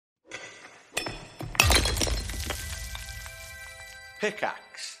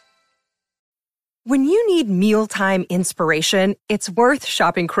Pickaxe. When you need mealtime inspiration, it's worth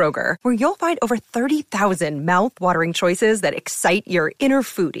shopping Kroger, where you'll find over 30,000 mouth-watering choices that excite your inner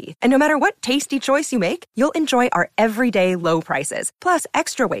foodie. And no matter what tasty choice you make, you'll enjoy our everyday low prices, plus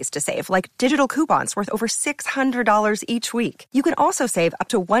extra ways to save, like digital coupons worth over $600 each week. You can also save up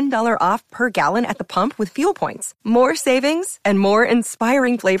to $1 off per gallon at the pump with fuel points. More savings and more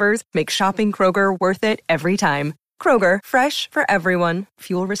inspiring flavors make shopping Kroger worth it every time. Kroger, fresh for everyone.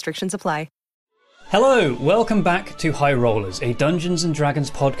 Fuel restrictions apply. Hello, welcome back to High Rollers, a Dungeons & Dragons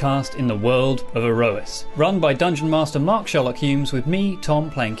podcast in the world of Aerois, run by Dungeon Master Mark Sherlock Humes, with me, Tom,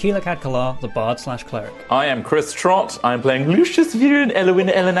 playing Keeler Cadkalar, the Bard/Cleric. I am Chris Trott, I'm playing Lucius Viren Elwin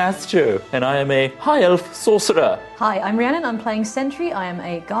Elenastro, and I am a High Elf Sorcerer. Hi, I'm Rhiannon, I'm playing Sentry, I am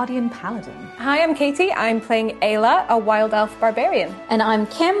a Guardian Paladin. Hi, I'm Katie, I'm playing Ayla, a Wild Elf Barbarian. And I'm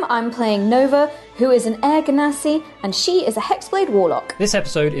Kim, I'm playing Nova, who is an Air Ganassi, and she is a Hexblade Warlock. This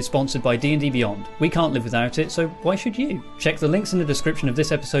episode is sponsored by D&D Beyond. We can't live without it, so why should you? Check the links in the description of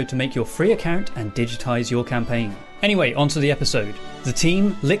this episode to make your free account and digitize your campaign. Anyway, on to the episode. The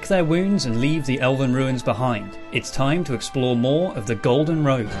team lick their wounds and leave the elven ruins behind. It's time to explore more of the Golden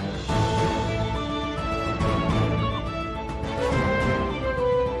Road.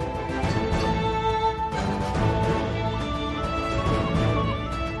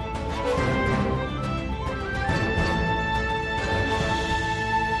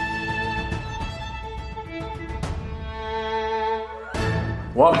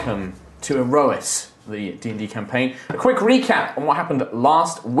 Welcome to Aerois, the D&D campaign. A quick recap on what happened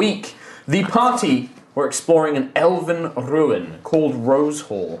last week. The party were exploring an elven ruin called Rose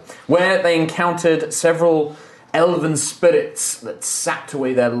Hall, where they encountered several elven spirits that sapped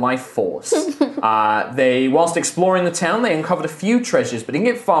away their life force. Whilst exploring the town, they uncovered a few treasures, but didn't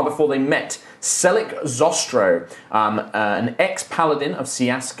get far before they met Selic Zostro, an ex-paladin of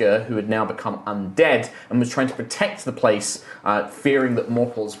Siaska who had now become undead and was trying to protect the place, fearing that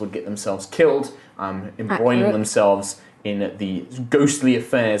mortals would get themselves killed, embroiling themselves in the ghostly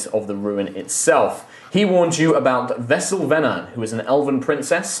affairs of the ruin itself. He warned you about Vessel Venan, who was an elven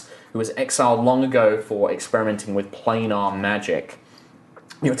princess who was exiled long ago for experimenting with planar magic.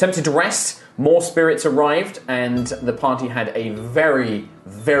 You attempted to rest, more spirits arrived, and the party had a very,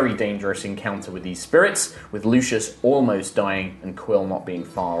 very dangerous encounter with these spirits, with Lucius almost dying and Quill not being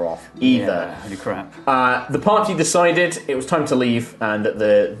far off either. Yeah, holy crap. The party decided it was time to leave, and that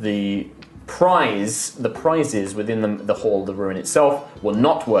the prizes within the hall, the ruin itself, were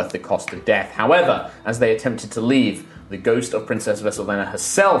not worth the cost of death. However, as they attempted to leave, the ghost of Princess Vesselvana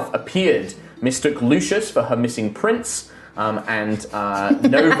herself appeared, mistook Lucius for her missing prince, and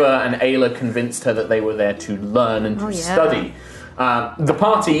Nova and Ayla convinced her that they were there to learn and to study. The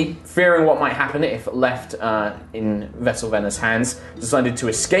party, fearing what might happen if left in Vesselvena's hands, decided to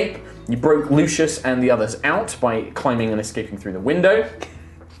escape. You broke Lucius and the others out by climbing and escaping through the window.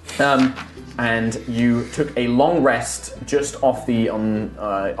 And you took a long rest just off the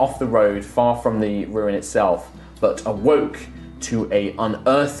road, far from the ruin itself, but awoke to a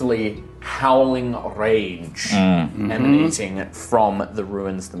unearthly howling rage emanating from the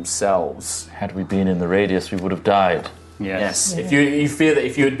ruins themselves. Had we been in the radius, we would have died. Yes. If you fear that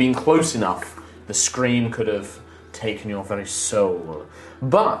if you had been close enough, the scream could have taken your very soul.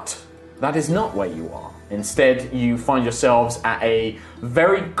 But that is not where you are. Instead, you find yourselves at a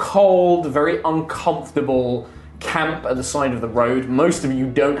very cold, very uncomfortable camp at the side of the road. Most of you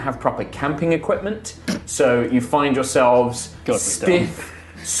don't have proper camping equipment, so you find yourselves stiff,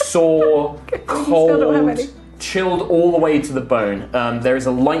 sore, cold, chilled all the way to the bone. There is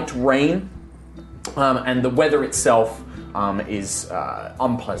a light rain, and the weather itself is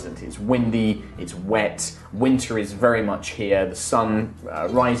unpleasant. It's windy, it's wet, winter is very much here, the sun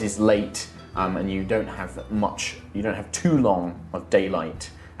rises late, and you don't have too long of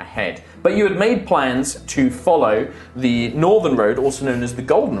daylight ahead. But you had made plans to follow the Northern Road, also known as the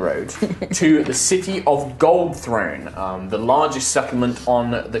Golden Road, to the city of Goldthrone, the largest settlement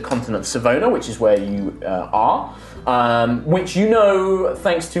on the continent of Savona, which is where you are, which you know,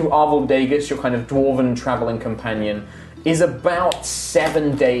 thanks to Arvel Dagus, your kind of dwarven travelling companion, is about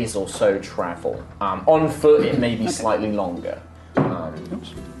 7 days or so travel. On foot, it may be slightly longer.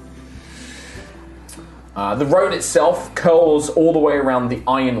 The road itself curls all the way around the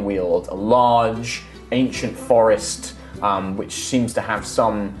Ironwick, a large, ancient forest, which seems to have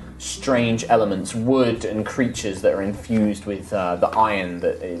some strange elements, wood and creatures that are infused with the iron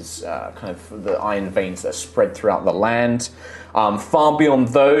that is kind of the iron veins that are spread throughout the land. Far beyond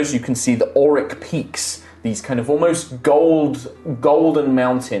those, you can see the Auric Peaks, these kind of almost golden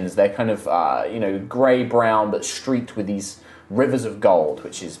mountains. They're kind of grey-brown but streaked with these rivers of gold,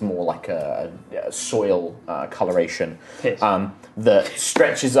 which is more like a soil coloration, that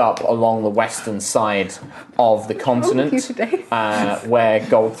stretches up along the western side of the continent, where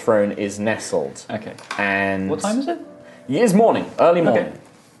Gold Throne is nestled. Okay. And what time is it? It is morning, early morning. Okay.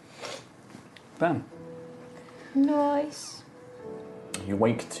 Bam. Nice. You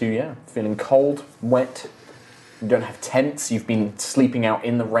wake to, feeling cold, wet. You don't have tents. You've been sleeping out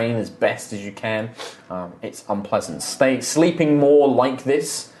in the rain as best as you can. It's unpleasant. Sleeping more like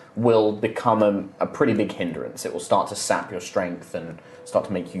this will become a pretty big hindrance. It will start to sap your strength and start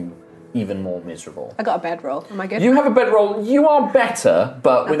to make you even more miserable. I got a bedroll. Am I good? You have a bedroll. You are better,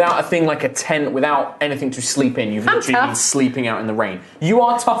 but without a thing like a tent, without anything to sleep in, you've literally been sleeping out in the rain. You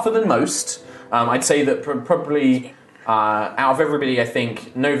are tougher than most. I'd say that probably out of everybody, I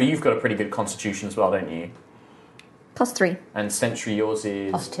think, Nova, you've got a pretty good constitution as well, don't you? +3. And Sentry, yours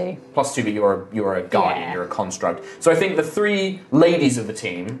is... +2. +2, but you're a guardian, you're a construct. So I think the 3 ladies of the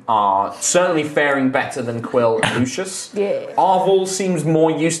team are certainly faring better than Quill and Lucius. Arvel seems more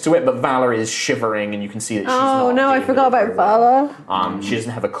used to it, but Valor is shivering, and you can see that she's not... Oh, no, I forgot about Valor. She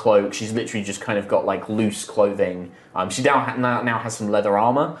doesn't have a cloak. She's literally just kind of got, like, loose clothing. She now has some leather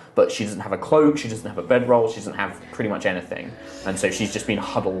armor, but she doesn't have a cloak, she doesn't have a bedroll, she doesn't have pretty much anything. And so she's just been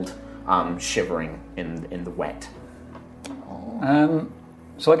huddled, shivering in the wet.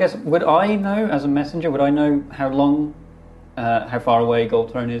 So I guess, would I know, as a messenger, would I know how far away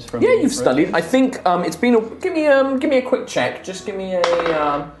Gold Throne is from... Yeah, you've studied. I think it's been... Give me a quick check. Just give me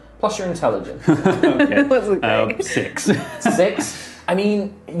a... plus your intelligence. Okay. 6. 6? I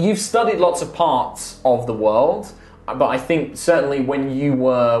mean, you've studied lots of parts of the world, but I think certainly when you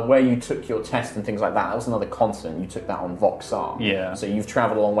were... Where you took your test and things like that was another continent. You took that on Voxar. Yeah. So you've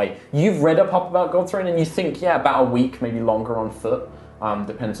travelled a long way. You've read up about Gold Throne, and you think, about a week, maybe longer on foot.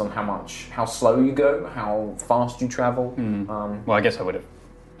 Depends on how slow you go, how fast you travel. Well, I guess I would have,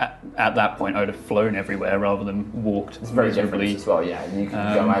 at that point, I would have flown everywhere rather than walked. It's very different as well, yeah. You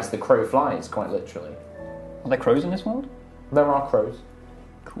can go as the crow flies, quite literally. Are there crows in this world? There are crows.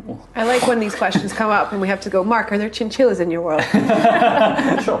 Cool. I like when these questions come up and we have to go, Mark, are there chinchillas in your world?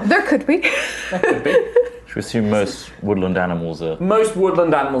 Sure. There could be. There could be. Should we assume most woodland animals are... Most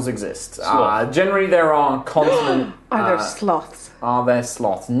woodland animals exist. Generally, there are continent... Are there sloths? Are there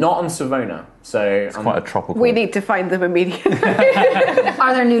sloths? Not on Savona. So It's quite a tropical... We need to find them immediately.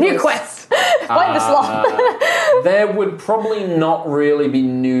 Are there noodles? New quest. Find the sloth. there would probably not really be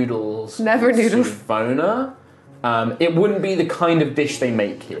noodles. Never in noodles. Savona. It wouldn't be the kind of dish they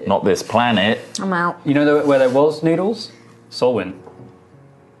make here. Not this planet. I'm out. You know where there was noodles? Solwyn.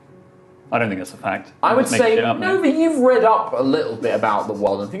 I don't think that's a fact. I would say, shit up now. Nova, you've read up a little bit about the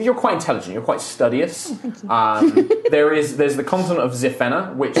world. I think you're quite intelligent. You're quite studious. There's the continent of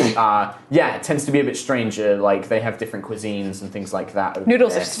Zifena, which, it tends to be a bit stranger. Like, they have different cuisines and things like that.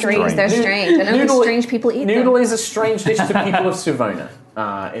 Noodles are strange. They're strange. I know that strange people eat Noodle them. is a strange dish to people of Savona.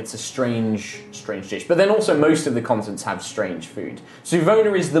 It's a strange dish. But then also most of the continents have strange food.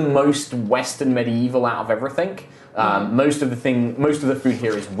 Savona is the most Western medieval out of everything. Most of the food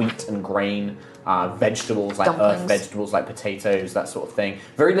here is wheat and grain, vegetables like Dumplings. earth vegetables like potatoes, that sort of thing.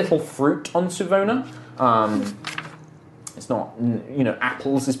 Very little fruit on Savona. It's not,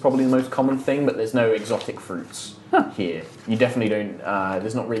 apples is probably the most common thing, but there's no exotic fruits here. You definitely don't.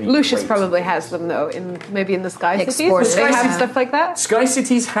 There's not really. Lucius grapes. probably has them though, maybe in the Sky Cities. Exported. Do they have stuff like that? Sky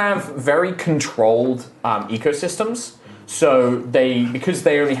cities have very controlled ecosystems. So because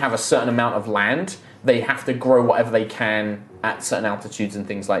they only have a certain amount of land, they have to grow whatever they can at certain altitudes and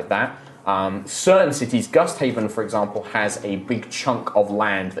things like that. Certain cities, Gusthaven, for example, has a big chunk of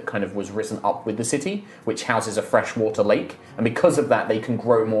land that kind of was risen up with the city, which houses a freshwater lake. And because of that, they can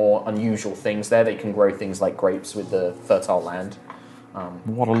grow more unusual things there. They can grow things like grapes with the fertile land.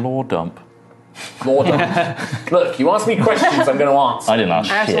 What a lore dump. Lord, look, you ask me questions, I'm going to answer. I didn't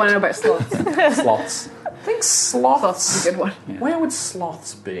ask I just shit. want to know about sloths. Sloths. I think sloths. Sloths is a good one. Where would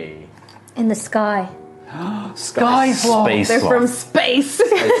sloths be? In the sky. Sky sloths. Space They're sloth. from space.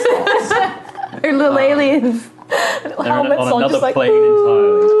 Sloths. They're little aliens. They're Helmets on on, another just like, plane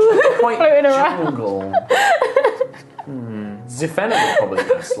entirely. Quite Floating around. jungle. Zifena would probably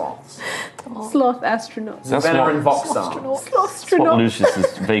be sloths. Sloth astronauts. That's Zifena what- and Voxar. What Astronaut. Lucius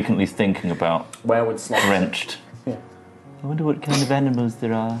is vacantly thinking about. Where would sloths be? Drenched. Yeah. I wonder what kind of animals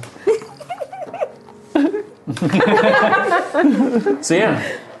there are. So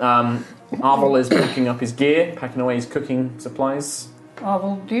Arvel is picking up his gear, packing away his cooking supplies.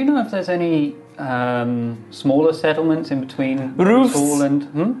 Well, do you know if there's any smaller settlements in between Roofs. Hall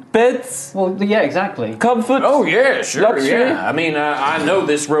and... Beds. Well, yeah, exactly. Comfort. Oh yeah, sure. Luxury. Yeah, I mean, I know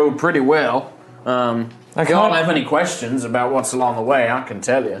this road pretty well. If you don't have any questions about what's along the way, I can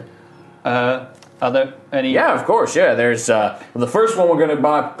tell you. Are there any? Yeah, of course. Yeah, there's the first one we're going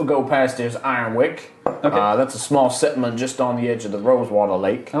to go past is Ironwick. Okay. That's a small settlement just on the edge of the Rosewater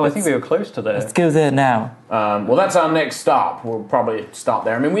Lake. Oh, I think we were close to there. Let's go there now. Well, that's our next stop. We'll probably stop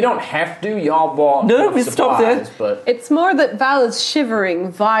there. I mean, we don't have to. Y'all bought we stop there. But It's more that Val is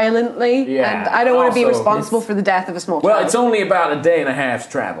shivering violently, Yeah, and I don't want to be also, responsible for the death of a small well, child. it's only about a day and a half's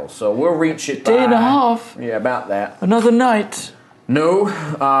travel, so we'll reach it. Day and a half? Yeah, about that. Another night. No,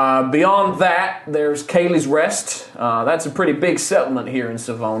 beyond that, there's Kaylee's Rest. That's a pretty big settlement here in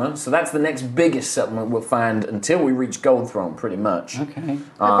Savona, so that's the next biggest settlement we'll find until we reach Gold Throne, pretty much. Okay.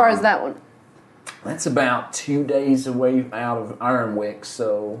 How far is that one? That's about 2 days away out of Ironwick,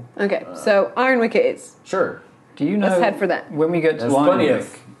 so... Okay, so Ironwick it is. Sure. Do you know? Let's head for that. When we get to There's plenty Ironwick,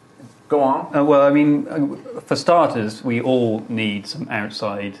 of... Go on. well, I mean, for starters, we all need some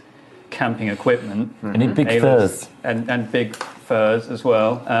outside camping equipment. I need big furs. And big furs as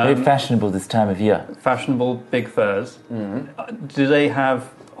well. Very fashionable this time of year. Fashionable big furs. Do they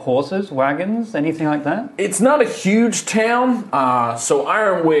have horses, wagons, anything like that? It's not a huge town, so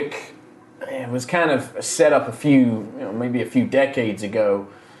Ironwick was kind of set up maybe a few decades ago,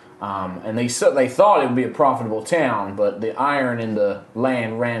 and they thought it would be a profitable town, but the iron in the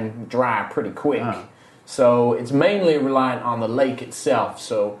land ran dry pretty quick. So it's mainly reliant on the lake itself.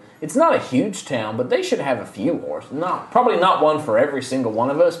 So it's not a huge town, but they should have a few horses. Probably not one for every single one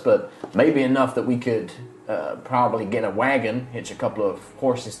of us, but maybe enough that we could probably get a wagon, hitch a couple of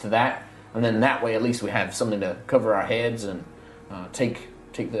horses to that, and then that way at least we have something to cover our heads and take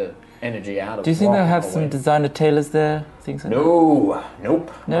the energy out of. Do you think they'll have away. some designer tailors there? Things like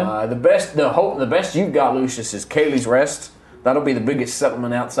Nope. No? The best you've got, Lucius, is Kaylee's Rest. That'll be the biggest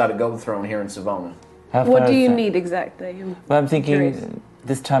settlement outside of Gold Throne here in Savona. How What far do is you that? need exactly? Well, I'm thinking curious.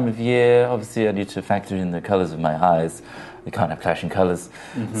 this time of year, obviously I need to factor in the colours of my hides. They can't have clashing colours.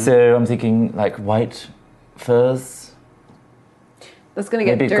 So I'm thinking like white furs. That's going to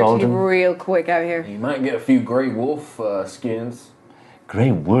get Maybe dirty golden. real quick out here. You might get a few grey wolf skins.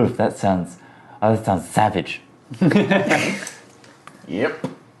 Grey wolf, that sounds savage. Yep.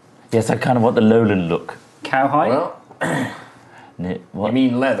 Yes, I kind of want the lowland look. Cowhide? Well, What? you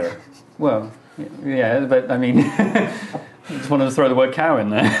mean leather. Well, yeah, but I mean, just wanted to throw the word cow in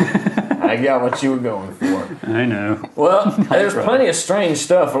there. I got what you were going for. I know. Well, there's right. plenty of strange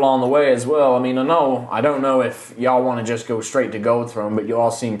stuff along the way as well. I mean, I don't know if y'all want to just go straight to Gold Throne, but you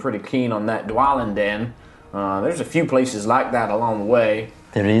all seem pretty keen on that dwelling den. There's a few places like that along the way.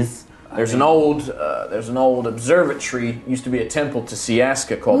 There is. There's an old observatory. Used to be a temple to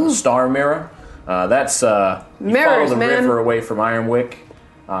Siaska called the Star Mirror. That's you Mirrors, follow the man. river away from Ironwick.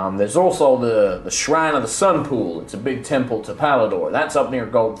 There's also the Shrine of the Sun Pool. It's a big temple to Palador. That's up near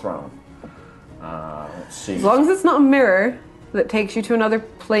Gold Throne. Let's see. As long as it's not a mirror that takes you to another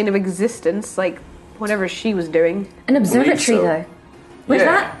plane of existence, like whatever she was doing. An observatory, so. though. Where's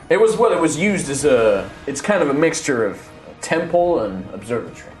that? It was used as it's kind of a mixture of temple and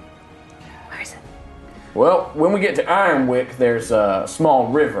observatory. Where is it? Well, when we get to Ironwick, there's a small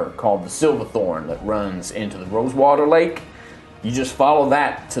river called the Silverthorn that runs into the Rosewater Lake. You just follow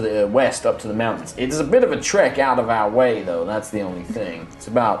that to the west up to the mountains. It's a bit of a trek out of our way, though. That's the only thing. It's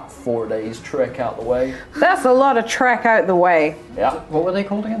about 4 days trek out the way. That's a lot of trek out the way. Yeah. What were they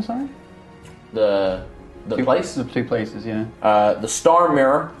called again, sorry? The place? The two places, yeah. The Star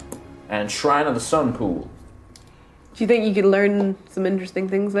Mirror and Shrine of the Sun Pool. Do you think you could learn some interesting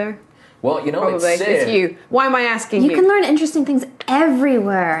things there? Well, you know, Probably. it said... It's you. Why am I asking you? You can learn interesting things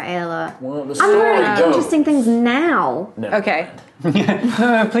everywhere, Ayla. Well, the I'm story learning goes... interesting things now. No. Okay.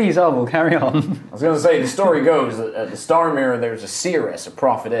 Please, Arvel, carry on. I was going to say, the story goes that at the Star Mirror there's a seeress, a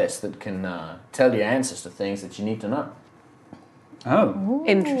prophetess, that can tell you answers to things that you need to know. Oh.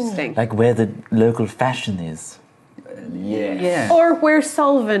 Interesting. Like where the local fashion is. Yeah. Or where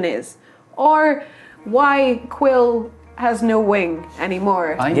Sullivan is. Or why Quill has no wing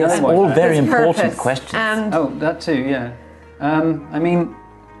anymore. I know Yes, why all that- very His important purpose. questions. And Oh, that too, yeah. I mean...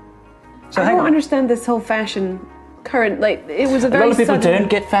 So I hang don't on. understand this whole fashion current, like, it was a A very lot of people sudden... don't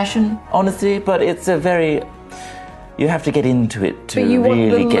get fashion, honestly, but it's a very... You have to get into it to But you want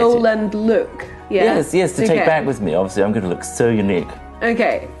really the get it. lowland look. Yeah. Yes, to take Okay. back with me. Obviously, I'm going to look so unique.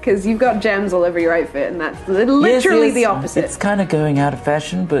 Okay, because you've got gems all over your outfit, and that's literally Yes, the opposite. It's kind of going out of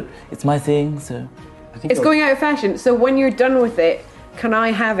fashion, but it's my thing, so... It's going out of fashion. So when you're done with it, can I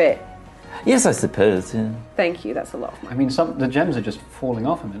have it? Yes, I suppose, yeah. Thank you. That's a lot of I money. mean, the gems are just falling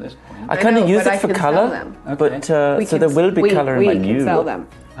off him at this point. I kind know, of use but it I for can colour, sell them. but Okay. so We there will be colour in my we new can sell look. them.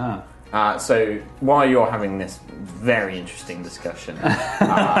 Ah. So while you're having this very interesting discussion,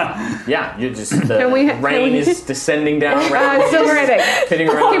 you're just the rain is descending down. Still raining. Pitting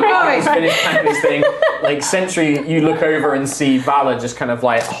around. Keep going. He's finished packing his thing. Like Sentry, you look over and see Vala just kind of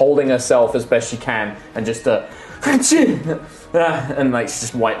like holding herself as best she can, and just and like she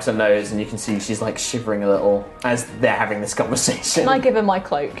just wipes her nose, and you can see she's like shivering a little as they're having this conversation. Can I give her my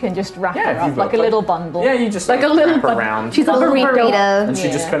cloak and just wrap her if up you've got like a little bundle? Yeah, you just Like a little wrap her bun- around. She's a little burrito. And she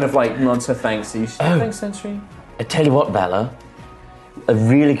just kind of like nods her thanks to you. Thanks, Sentry. I tell you what, Vala, a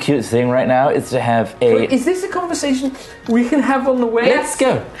really cute thing right now is to have a... Wait, is this a conversation we can have on the way? Let's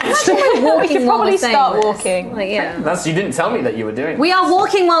go. We should probably start walking. Like, yeah. You didn't tell me that you were doing We are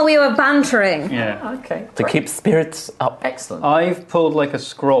walking while we were bantering. Yeah. Okay. To keep spirits up. Excellent. I've pulled like a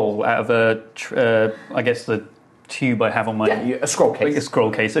scroll out of I guess the tube I have on my... a scroll case. Like a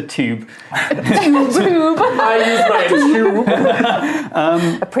scroll case, a tube. I use my tube.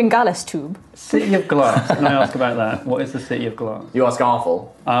 A Pringalis tube. City of Glass. Can I ask about that? What is the City of Glass? You ask Arthur.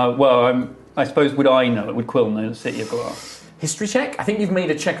 I suppose would I know it? Would Quill know the City of Glass? History check? I think you've made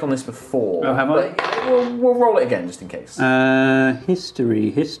a check on this before. Oh, have I? But we'll roll it again just in case.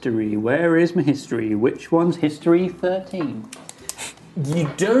 History. Where is my history? Which one's history 13? You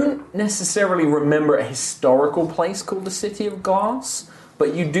don't necessarily remember a historical place called the City of Glass,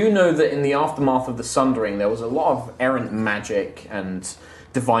 but you do know that in the aftermath of the Sundering, there was a lot of errant magic and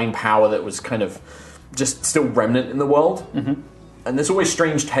divine power that was kind of just still remnant in the world. Mm-hmm. And there's always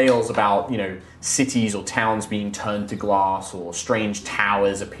strange tales about, cities or towns being turned to glass, or strange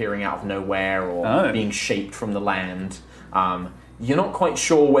towers appearing out of nowhere, or being shaped from the land. You're not quite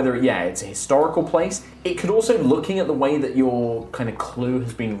sure whether, it's a historical place. It could also, looking at the way that your kind of clue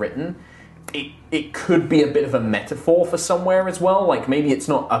has been written, it could be a bit of a metaphor for somewhere as well. Like, maybe it's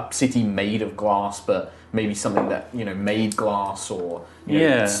not a city made of glass, but maybe something that, made glass, or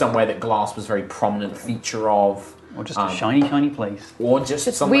somewhere that glass was a very prominent feature of. Or just a shiny place. Or just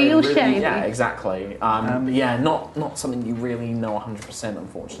somewhere real really, shiny. Yeah, exactly. Not something you really know 100%,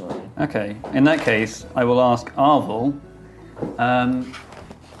 unfortunately. Okay, in that case, I will ask Arvel.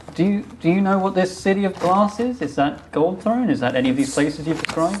 Do you know what this City of Glass is? Is that Gold Throne? Is that any of these places you've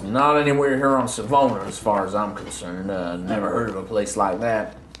described? Not anywhere here on Savona, as far as I'm concerned. Never heard of a place like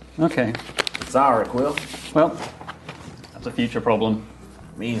that. Okay. Sorry, Quill. Well, that's a future problem.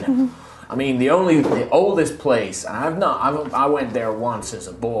 I mean, the oldest place. I went there once as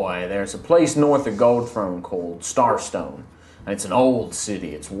a boy. There's a place north of Gold Throne called Starstone, and it's an old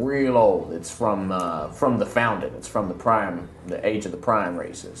city. It's real old. It's from the founding. It's from the age of the Prime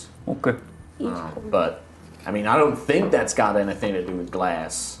races. Okay. But I mean, I don't think that's got anything to do with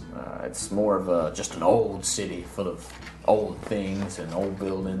glass. It's more of just an old city full of old things and old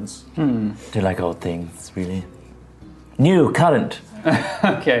buildings. Do you like old things, really? New, current.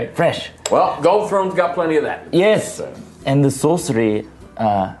 Okay. Fresh. Well, Gold Throne's got plenty of that. Yes. So. And the sorcery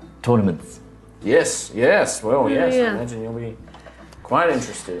tournaments. Yes. Well, yes. Yeah. I imagine you'll be quite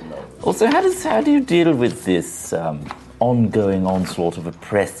interested in those. Also, how do you deal with this ongoing onslaught of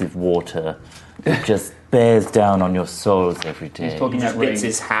oppressive water that just bears down on your souls every day? He's talking He just about gets rain.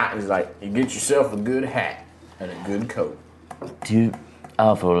 his hat. He's like, you get yourself a good hat and a good coat.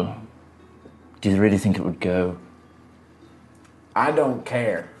 Arvel, do you really think it would go? I don't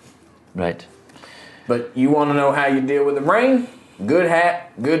care. Right. But you want to know how you deal with the rain? Good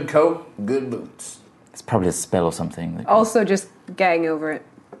hat, good coat, good boots. It's probably a spell or something. Also, just getting over it.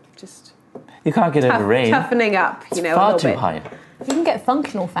 Just You can't get over rain. toughening up, It's a far little too bit. high. You can get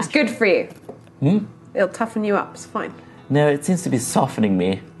functional fashion. It's good for you. It'll toughen you up. It's fine. No, it seems to be softening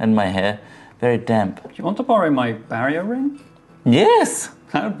me and my hair. Very damp. Do you want to borrow my barrier ring? Yes!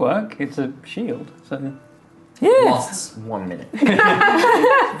 That would work. It's a shield, so Yes! Lasts 1 minute.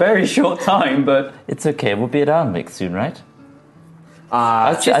 very short time, but It's okay, we'll be at Ironwick soon, right?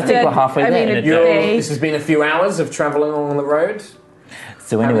 Uh, I think we're halfway I there. mean, in a day. This has been a few hours of travelling along the road.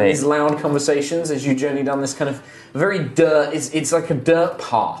 So Having anyway, these loud conversations as you journey down this kind of very dirt. It's like a dirt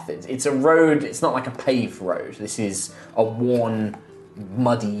path. It's a road. It's not like a paved road. This is a worn,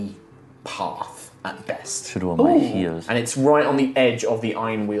 muddy path at best. should warm my heels. And it's right on the edge of the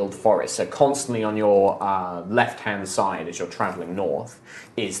Ironweald forest. So constantly on your left-hand side as you're travelling north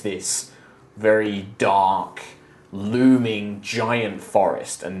is this very dark, looming giant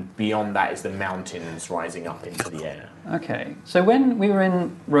forest, and beyond that is the mountains rising up into the air. okay. So when we were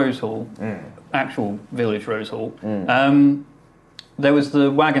in Rose Hall, actual village Rose Hall, there was the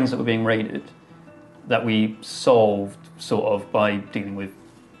wagons that were being raided that we solved sort of by dealing with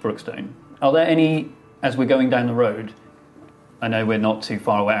Brookstone. Are there any, as we're going down the road, I know we're not too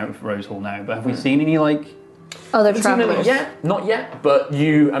far away out of Rose Hall now, but have we seen any, like, Other Intimately, travellers. not yet, but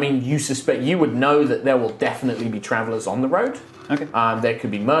you suspect, you would know that there will definitely be travellers on the road. Okay. There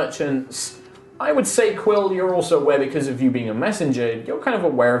could be merchants. I would say, Quill, you're also aware, because of you being a messenger, you're kind of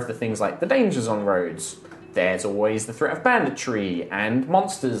aware of the things like the dangers on roads. There's always the threat of banditry, and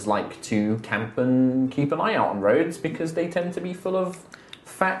monsters like to camp and keep an eye out on roads because they tend to be full of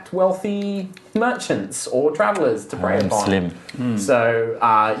fat, wealthy merchants or travellers to prey upon. Slim. So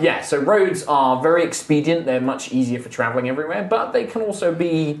roads are very expedient. They're much easier for travelling everywhere, but they can also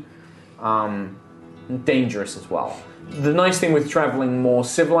be dangerous as well. The nice thing with travelling more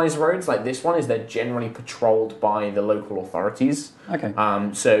civilized roads like this one is they're generally patrolled by the local authorities. Okay.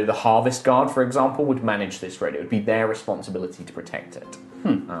 So the Harvest Guard, for example, would manage this road. It would be their responsibility to protect it.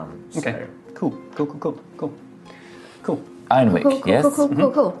 Okay. Cool. Ironwick, yes?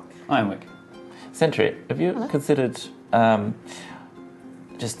 Cool. Ironwick. Sentry, have you considered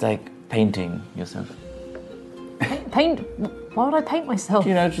just like painting yourself? Paint? Why would I paint myself?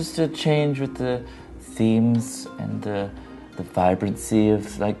 You know, just to change with the themes and the vibrancy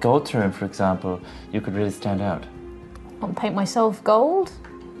of, like, Gold Turn, for example. You could really stand out. Want to paint myself gold?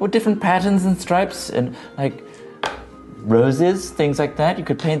 Or different patterns and stripes and, like, roses, things like that. You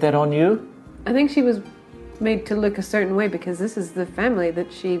could paint that on you. I think she was made to look a certain way because this is the family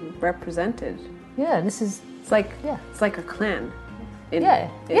that she represented. Yeah, this is... It's like Yeah. it's like a clan. In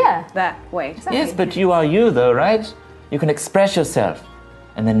Yeah. that way. Yes, but you are you, though, right? You can express yourself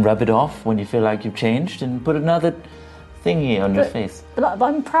and then rub it off when you feel like you've changed and put another thingy on your face. But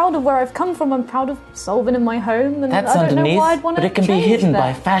I'm proud of where I've come from. I'm proud of Solvin and my home. And That's I don't underneath, know why I'd want to but it can be change hidden that.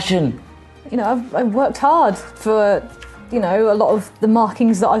 by fashion. You know, I've worked hard for, you know, a lot of the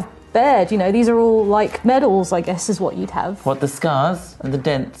markings that I've bared. You know, these are all like medals, I guess, is what you'd have. What, the scars and the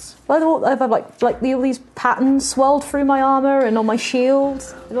dents? Well, I've had like all these patterns swirled through my armour and on my shield,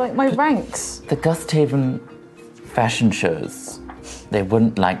 like my ranks. The Gusthaven fashion shows, they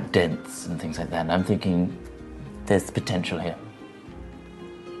wouldn't like dents and things like that. And I'm thinking there's potential here.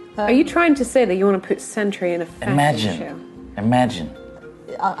 Are you trying to say that you want to put Sentry in a fashion show? Imagine.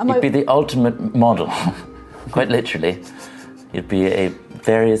 You'd be the ultimate model. Quite literally. You'd be a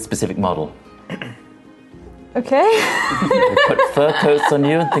very specific model. Okay. We put fur coats on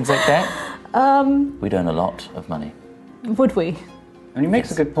you and things like that. We'd earn a lot of money. Would we? And he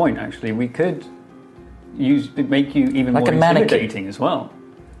makes a good point, actually. We could make you even Like more a mannequin. intimidating as well.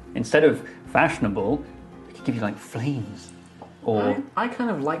 Instead of fashionable, we could give you like flames. Or I kind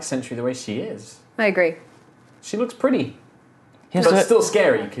of like Sentry the way she is. I agree. She looks pretty. Yes, But so- still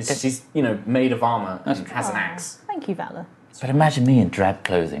scary, because she's, made of armour and has an axe. Thank you, Valor. But imagine me in drab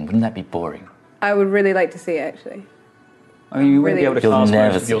clothing. Wouldn't that be boring? I would really like to see it, actually. I mean, you wouldn't be Really? able to You'll cast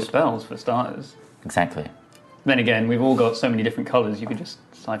never most of your see it. spells, for starters. Exactly. Then again, we've all got so many different colours, you could just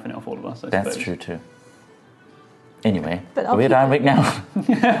siphon it off all of us, I That's suppose. true too. Anyway, But are we at I'll Ironwick now?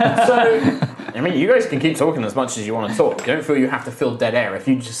 So, you guys can keep talking as much as you want to talk. Don't feel you have to fill dead air. If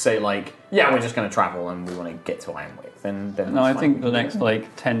you just say, like, yeah, we're just going to travel and we want to get to Ironwick, then No, I that's think fine. the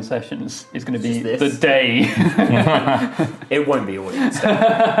next, 10 sessions is going to be Just the this. day. It won't be audience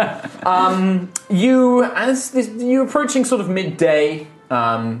day. You're approaching sort of midday.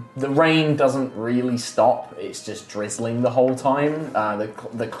 The rain doesn't really stop. It's just drizzling the whole time.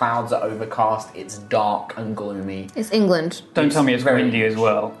 The clouds are overcast. It's dark and gloomy. It's England. Don't tell me it's very- windy as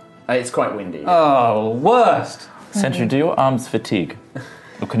well. It's quite windy. Oh, worst! Sentry, do your arms fatigue?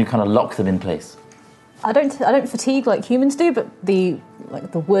 Or can you kind of lock them in place? I don't fatigue like humans do, but the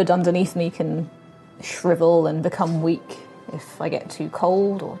wood underneath me can shrivel and become weak if I get too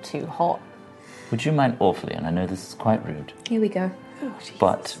cold or too hot. Would you mind awfully, and I know this is quite rude, Here we go.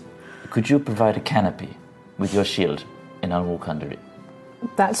 but could you provide a canopy with your shield and I'll walk under it?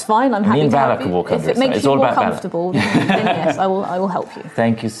 That's fine. I'm Me happy and to Valor help can you. walk If under it it, so makes it's you all more about Valor. comfortable, then yes, I will help you.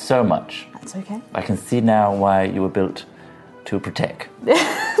 Thank you so much. That's okay. I can see now why you were built to protect.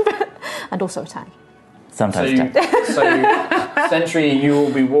 And also attack. Sometimes attack. So, Sentry, you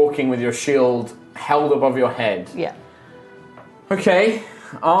will be walking with your shield held above your head. Yeah. Okay,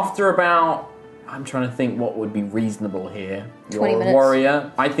 after about... I'm trying to think what would be reasonable here. You're 20 a minutes.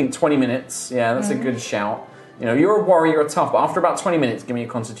 warrior. I think 20 minutes. Yeah, that's a good shout. You're a warrior, you're tough, but after about 20 minutes, give me a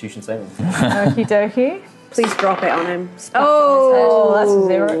constitution saving. Okie dokie. Please drop it on him. Oh, that's a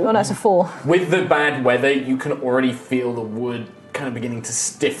 0. Oh, that's a 4. With the bad weather, you can already feel the wood kind of beginning to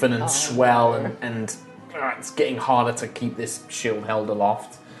stiffen and swell, and it's getting harder to keep this shield held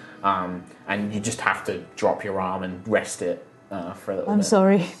aloft. And you just have to drop your arm and rest it for a little bit. I'm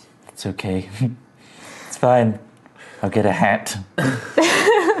sorry. It's okay. It's fine. I'll get a hat.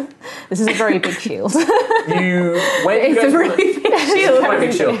 This is a very big shield. Where do you It's guys a wanna- really big quite a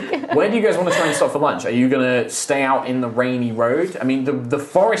big shield. Where do you guys want to try and stop for lunch? Are you going to stay out in the rainy road? I mean, the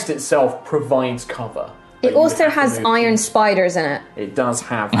forest itself provides cover. It also has iron spiders in it. It does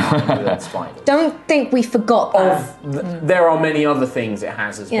have iron spiders. Don't think we forgot that. There are many other things it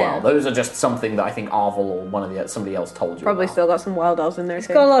has as Yeah. well. Those are just something that I think Arvel or somebody else told you. Probably about. still got some wild elves in there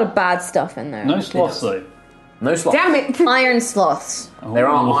too. Got a lot of bad stuff in there. No sloths though. No sloths. Damn it! Iron sloths. There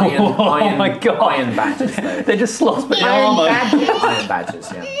are iron my God. iron badges though. They're just sloths, but in Iron armour. badges. Iron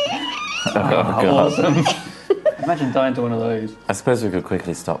badges, yeah. Oh, God. Awesome. Imagine dying to one of those. I suppose we could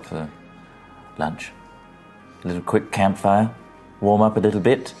quickly stop for lunch. A little quick campfire. Warm up a little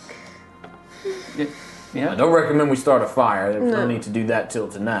bit. I Yeah. don't recommend we start a fire. There's no need to do that till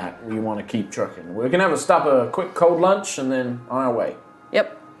tonight. We want to keep trucking. We're gonna stop a quick cold lunch and then on our way.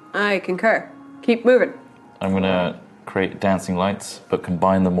 Yep, I concur. Keep moving. I'm going to create dancing lights, but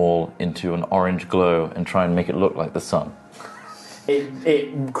combine them all into an orange glow and try and make it look like the sun.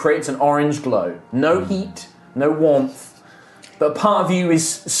 It creates an orange glow. No heat, no warmth. But part of you is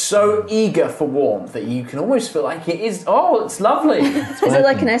so eager for warmth that you can almost feel like it is. Oh, it's lovely. Is it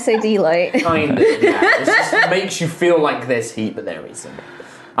like an SAD light? Kind of. Yeah. It just makes you feel like there's heat, but there isn't.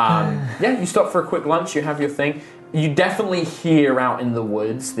 Yeah, you stop for a quick lunch. You have your thing. You definitely hear out in the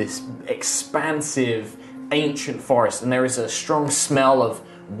woods this expansive, ancient forest, and there is a strong smell of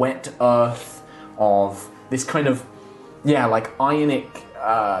wet earth, of this kind of, like ionic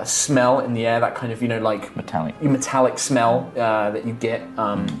smell in the air, that kind of, like metallic smell that you get,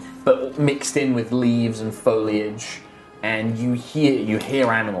 but mixed in with leaves and foliage. And you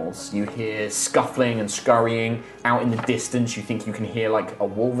hear animals. You hear scuffling and scurrying out in the distance. You think you can hear like a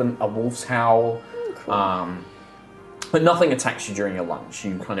wolf's howl. But nothing attacks you during your lunch.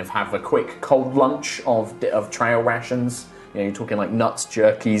 You kind of have a quick cold lunch of trail rations. You're talking like nuts,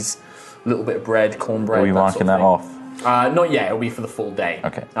 jerkies, a little bit of bread, cornbread. Are we marking that off? Not yet. It'll be for the full day.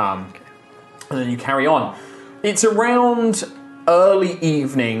 Okay. And then you carry on. It's around early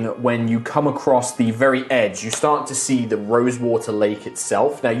evening when you come across the very edge. You start to see the Rosewater Lake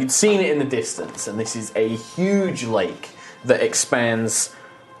itself. Now, you'd seen it in the distance, and this is a huge lake that expands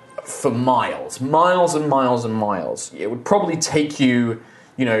for miles and miles and miles. It would probably take you,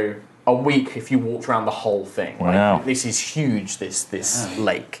 a week if you walked around the whole thing. Wow. Like, this is huge, this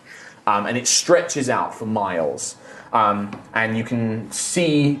lake. And it stretches out for miles. And you can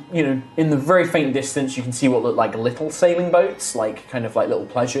see, in the very faint distance, you can see what look like little sailing boats, like kind of like little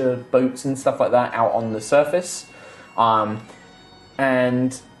pleasure boats and stuff like that out on the surface.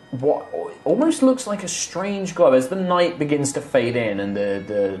 And what almost looks like a strange glow as the night begins to fade in and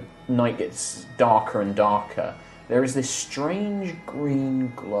the night gets darker and darker. There is this strange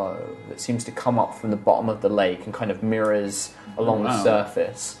green glow that seems to come up from the bottom of the lake and kind of mirrors along the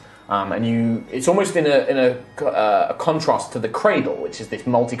surface. And it's almost in a contrast to the cradle, which is this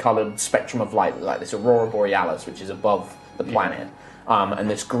multicolored spectrum of light, like this aurora borealis, which is above the planet. And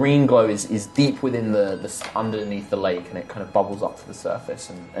this green glow is deep within the underneath the lake, and it kind of bubbles up to the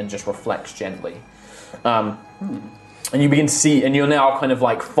surface and just reflects gently. And you begin to see, and you're now kind of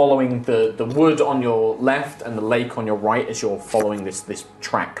like following the wood on your left and the lake on your right as you're following this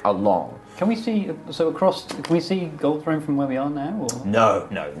track along. Can we see Can we see Goldthrone from where we are now? Or? No,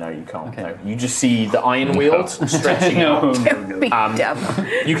 you can't. Okay. No. You just see the Ironwield stretching out.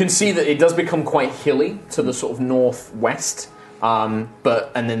 You can see that it does become quite hilly to the sort of northwest, and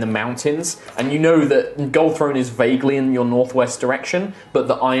then the mountains, and you know that Goldthrone is vaguely in your northwest direction, but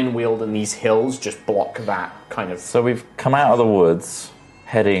the Ironwield and these hills just block that kind of. So we've come out of the woods,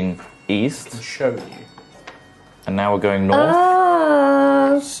 heading east. Show you. And now we're going north.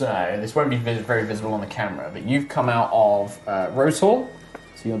 So this won't be very visible on the camera, but you've come out of Rose Hall,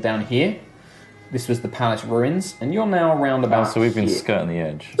 so you're down here. This was the palace ruins, and you're now around about so we've been here. skirting the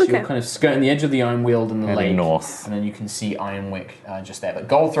edge. So you're kind of skirting the edge of the Ironwield and the Heading lake. north. And then you can see Ironwick just there. But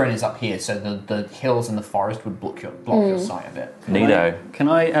Goldthrone is up here, so the hills and the forest would block your sight a bit. Neato. Can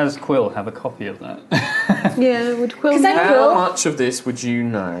I, as Quill, have a copy of that? Yeah, would Quill Because I'm know? Quill. How much of this would you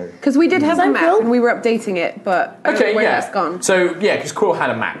know? Because we did have a I'm map Quill. and we were updating it, but I don't know where that's gone. So, because Quill had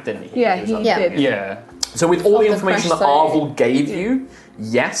a map, didn't he? Yeah, was he up- did. Yeah. So with all the the information that crash site. Arvel gave you,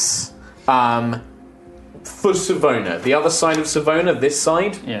 yes. For Savona, the other side of Savona, this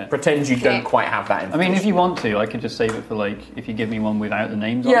side, pretend you don't quite have that I information. mean, if you want to, I could just save it for if you give me one without the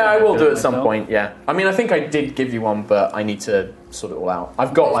names on it. Yeah, I will could do it at myself. some point, yeah. I mean, I think I did give you one, but I need to sort it all out.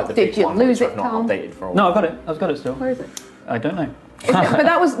 I've got the Did big you one, lose which it, I've not Tom? updated for a while. No, I've got it. I've got it still. Where is it? I don't know.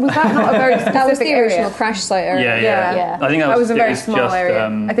 But was that not a very specific That was the area? original crash site area. Yeah. I think That was a very it small just, area.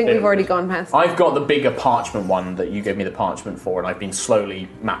 I think we've already gone past. I've got the bigger parchment one that you gave me the parchment for, and I've been slowly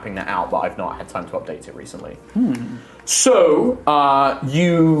mapping that out, but I've not had time to update it recently. So,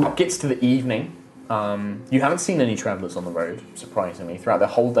 you gets to the evening. You haven't seen any travellers on the road, surprisingly. Throughout the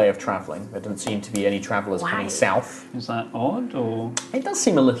whole day of travelling, there doesn't seem to be any travellers coming south. Is that odd, or...? It does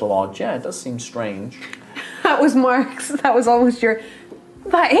seem a little odd, yeah, it does seem strange. That was Mark's. That was almost your.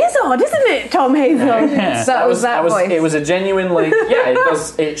 That is odd, isn't it, Tom Hazel? Yeah. That was that voice. It was a genuine, like, yeah,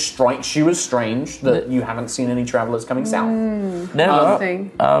 it strikes you as strange that you haven't seen any travellers coming south. No,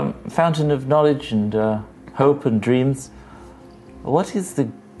 Thing. fountain of knowledge and hope and dreams. What is the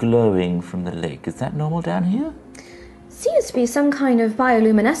glowing from the lake? Is that normal down here? Seems to be some kind of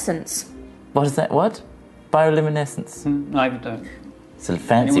bioluminescence. What is that? What? Bioluminescence. I don't. It's a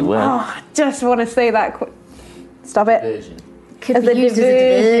fancy word. Oh, I just want to say that quick. Stop it. Vision. Could As be a used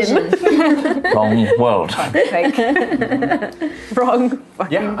as a diversion. Wrong world. Wrong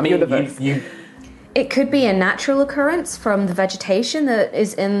fucking Yeah, I mean, universe. you It could be a natural occurrence from the vegetation that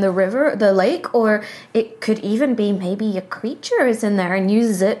is in the river, the lake, or it could even be maybe a creature is in there and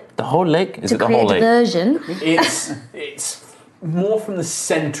uses it The whole lake? Is to it the create whole lake? diversion. it's more from the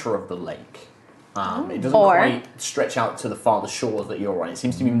centre of the lake. It doesn't Or- quite stretch out to the farther shores that you're on. It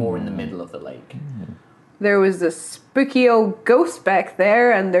seems to be more in the middle of the lake. There was a spooky old ghost back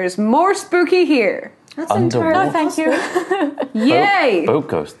there, and there's more spooky here. That's Underwater. entirely Thank you. possible. Yay! Boat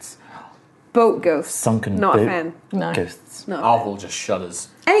ghosts. Boat ghosts. Sunken Not boat a fan. No. ghosts. Arvel just shudders.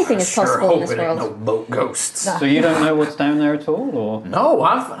 Anything is Sure possible in hope this it ain't world. no boat ghosts. So you don't know what's down there at all, or...? No,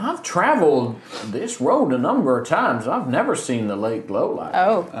 I've travelled this road a number of times. I've never seen the lake glow like that.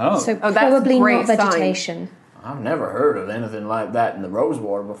 Oh. So Oh, that's probably a great not sign. vegetation. I've never heard of anything like that in the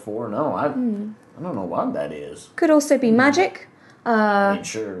Rosewater before. No, I don't know what that is. Could also be magic. I mean,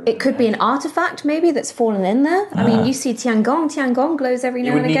 sure. It could be an artifact, maybe, that's fallen in there. I mean, you see Tiangong. Tiangong glows every It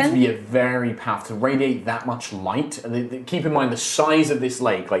now would and need again. to be a very powerful to radiate that much light. Keep in mind the size of this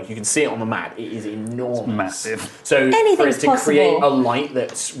lake. Like you can see it on the map. It is enormous, massive. So for Anything's it to create possible. a light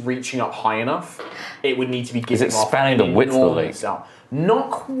that's reaching up high enough, it would need to be giving it off spanning the width of the enormous out.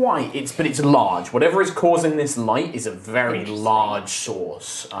 Not quite. But it's large. Whatever is causing this light is a very large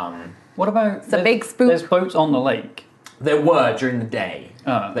source. What about... a big spook. There's boats on the lake. There were during the day.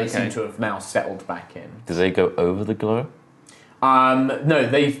 Oh, They okay. seem to have now settled back in. Do they go over the glow? No,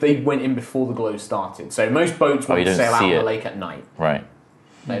 they went in before the glow started. So most boats Oh, won't you don't sail out see on the it. lake at night. Right.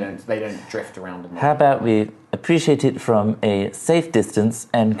 They don't drift around in the How about we appreciate it from a safe distance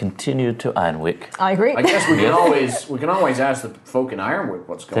and continue to Ironwick? I agree. I guess we can always ask the folk in Ironwick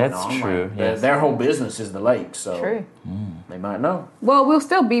what's going That's on. true, Like, yes. their whole business is the lake, so True. they might know. Well, we'll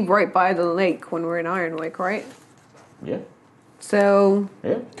still be right by the lake when we're in Ironwick, right? Yeah, So,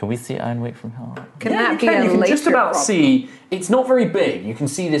 yeah. Can we see Ironwick from here? can Yeah, that you be can. a You can later just about problem? see. It's not very big. You can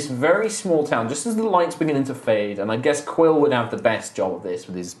see this very small town just as the light's beginning to fade. And I guess Quill would have the best job of this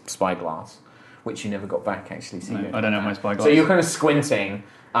with his spyglass, which you never got back actually. So you No, I don't have my spyglass. So you're kind of squinting,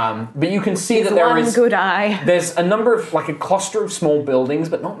 but you can see that there One is. good eye. There's a number of, like a cluster of small buildings,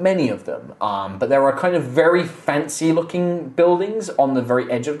 but not many of them. But there are kind of very fancy looking buildings on the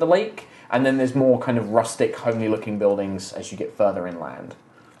very edge of the lake. And then there's more kind of rustic, homely looking buildings as you get further inland.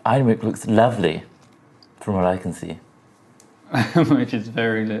 Ironwick looks lovely, from what I can see. Which is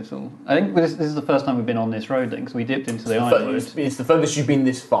very little. I think this is the first time we've been on this road then, because we dipped into the Ironwood. It's the furthest you've been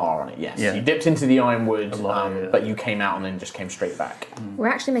this far on it, yes. Yeah. You dipped into the Ironwood, A lot, yeah. but you came out and then just came straight back. We're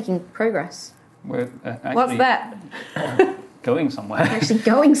actually making progress. We're actually What's that? going somewhere. Actually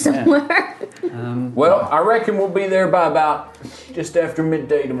going somewhere. Well, I reckon we'll be there by about just after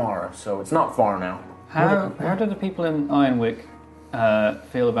midday tomorrow, so it's not far now. How do the people in Ironwick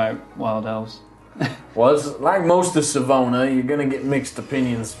feel about wild elves? Well, it's like most of Savona, you're going to get mixed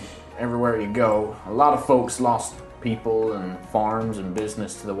opinions everywhere you go. A lot of folks lost people and farms and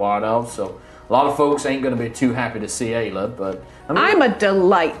business to the Wild Elves, so a lot of folks ain't going to be too happy to see Ayla, but I mean, I'm a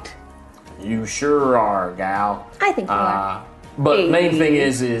delight. you sure are, gal. I think you are. But main thing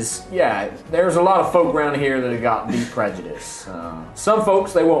is, yeah, there's a lot of folk around here that have got deep prejudice. Some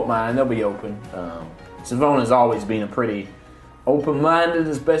folks, they won't mind, they'll be open. Savona's always been a pretty open-minded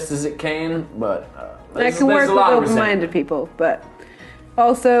as best as it can, but I can work with open-minded people, but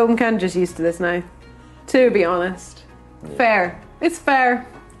also I'm kind of just used to this now. To be honest. Yeah. Fair. It's fair.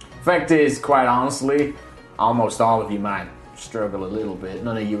 Fact is, quite honestly, almost all of you might struggle a little bit.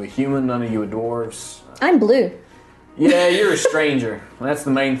 None of you are human, none of you are dwarves. I'm blue. Yeah, you're a stranger. That's the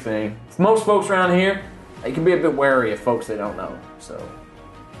main thing. Most folks around here, they can be a bit wary of folks they don't know, so...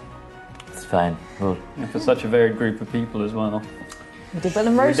 It's fine. Well, And for such a varied group of people as well. Did Will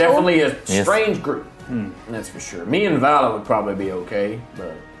and You're Rose definitely a Yes. strange group. That's for sure. Me and Valor would probably be okay,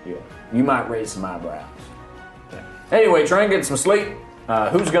 but yeah, you might raise some eyebrows. Yeah. Anyway, try and get some sleep.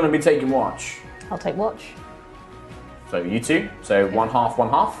 Who's going to be taking watch? I'll take watch. So you two. So one half, one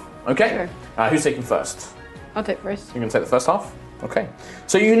half. Okay. Sure. Who's taking first? I'll take first. You're going to take the first half? Okay.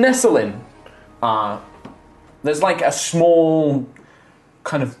 So you nestle in. There's like a small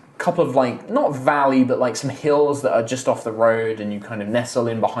kind of couple of like, not valley, but like some hills that are just off the road, and you kind of nestle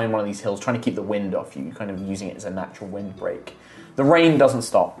in behind one of these hills, trying to keep the wind off you. You're kind of using it as a natural windbreak. The rain doesn't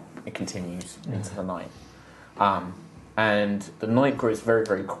stop. It continues into the night. And the night grows very,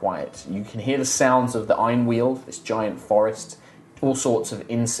 very quiet. You can hear the sounds of the Ironwick, this giant forest, all sorts of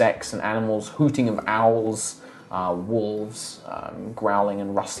insects and animals, hooting of owls, wolves, growling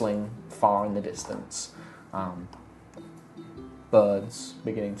and rustling far in the distance. Birds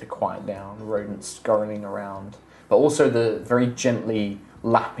beginning to quiet down, rodents scurrying around, but also the very gently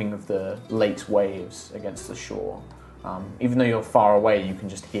lapping of the late waves against the shore. Even though you're far away, you can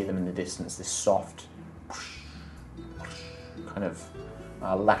just hear them in the distance, this soft kind of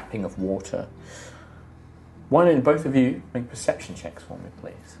lapping of water. Why don't both of you make perception checks for me,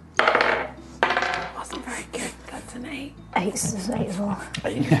 please? Wasn't very good. That's an 8. 8 is 8 as well.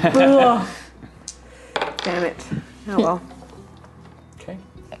 Damn it. Oh well. Okay.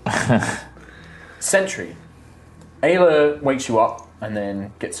 Sentry. Ayla wakes you up and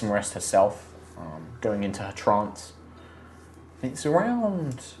then gets some rest herself, going into her trance. It's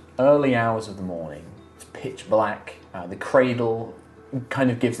around early hours of the morning. It's pitch black. The cradle kind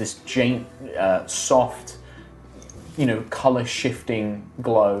of gives this soft, colour-shifting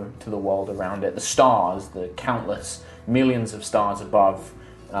glow to the world around it. The stars, the countless millions of stars above,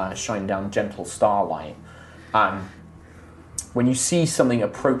 shine down gentle starlight. When you see something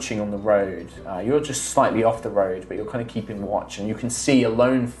approaching on the road, you're just slightly off the road, but you're kind of keeping watch, and you can see a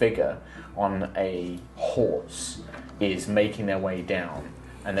lone figure on a horse is making their way down,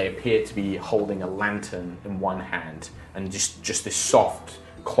 and they appear to be holding a lantern in one hand, and just this soft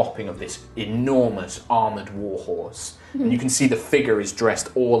clopping of this enormous armoured warhorse. And you can see the figure is dressed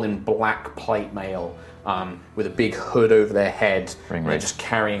all in black plate mail, with a big hood over their head. Ring They're ring. just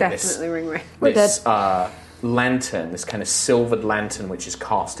carrying Definitely ring ring. this lantern, this kind of silvered lantern, which is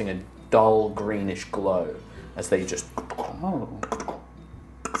casting a dull greenish glow as they just...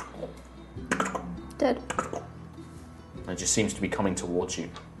 Dead. It just seems to be coming towards you.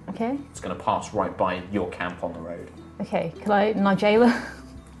 Okay. It's going to pass right by your camp on the road. Okay. Can I nudge Ayla?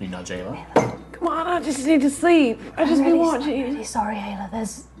 You nudge Ayla. Come on, I just need to sleep. I just been watching. I'm really sorry, Ayla.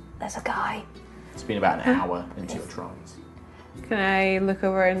 There's a guy. It's been about an hour into your trance. Can I look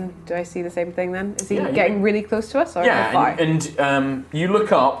over and do I see the same thing then? Is he Yeah, getting really close to us or Yeah, far? and you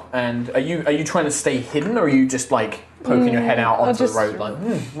look up, and are you trying to stay hidden, or are you just like poking your head out I'll onto just- the road, like,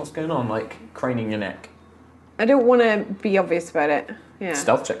 what's going on, like craning your neck? I don't want to be obvious about it. Yeah.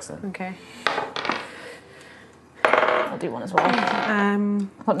 Stealth checks then. Okay. I'll do one as well. Um,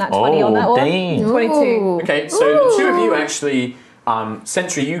 I've got nat 20 on that one. Dane. 22. Okay, so the two of you actually,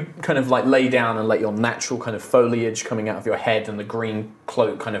 Sentry, you kind of like lay down and let your natural kind of foliage coming out of your head and the green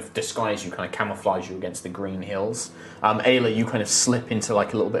cloak kind of disguise you, kind of camouflage you against the green hills. Ayla, you kind of slip into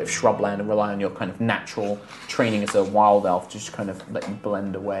like a little bit of shrubland and rely on your kind of natural training as a wild elf to just kind of let you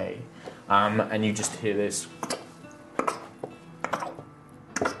blend away. And you just hear this.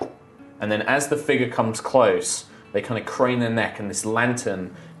 And then as the figure comes close, they kind of crane their neck, and this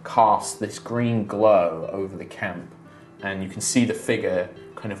lantern casts this green glow over the camp. And you can see the figure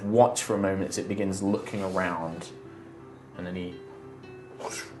kind of watch for a moment as it begins looking around. And then he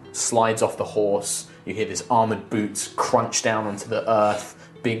slides off the horse. You hear his armoured boots crunch down onto the earth,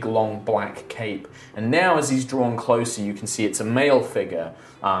 big long black cape. And now as he's drawn closer, you can see it's a male figure.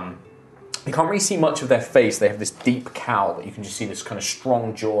 You can't really see much of their face. They have this deep cowl, but you can just see this kind of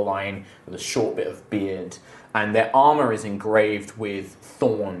strong jawline with a short bit of beard. And their armour is engraved with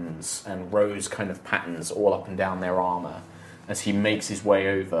thorns and rose kind of patterns all up and down their armour as he makes his way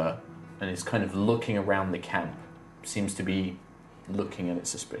over and is kind of looking around the camp. Seems to be looking at it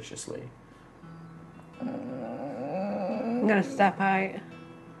suspiciously. I'm going to step out.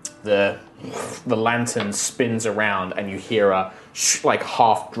 The lantern spins around and you hear a like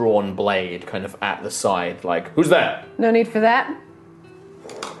half-drawn blade kind of at the side, like, who's there? No need for that.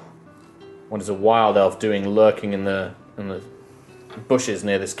 What is a wild elf doing lurking in the bushes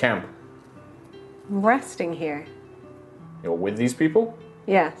near this camp? I'm resting here. You're with these people?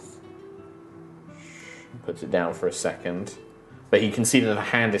 Yes. He puts it down for a second. But you can see that the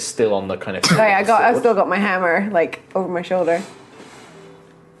hand is still on the kind of... Okay, I've still got my hammer, like, over my shoulder.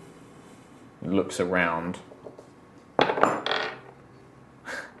 Looks around.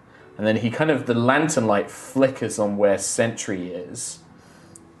 And then the lantern light flickers on where Sentry is.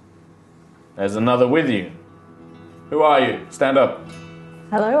 There's another with you. Who are you? Stand up.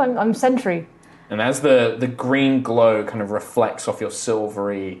 Hello, I'm Sentry. And as the green glow kind of reflects off your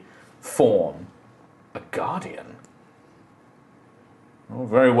silvery form, a guardian. Oh,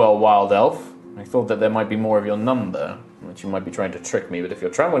 very well, wild elf. I thought that there might be more of your number, that you might be trying to trick me, but if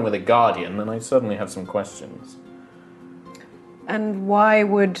you're traveling with a guardian, then I certainly have some questions. And why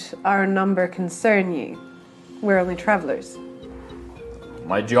would our number concern you? We're only travelers.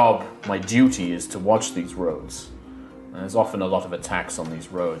 My job, my duty is to watch these roads. And there's often a lot of attacks on these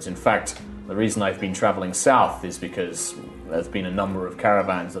roads. In fact, the reason I've been traveling south is because there's been a number of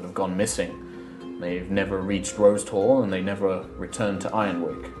caravans that have gone missing. They've never reached Rose Hall and they never returned to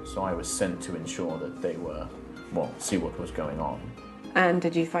Ironwick. So I was sent to ensure that they were, see what was going on. And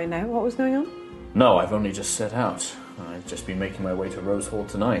did you find out what was going on? No, I've only just set out. I've just been making my way to Rose Hall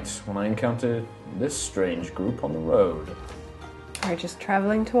tonight when I encountered this strange group on the road. We're just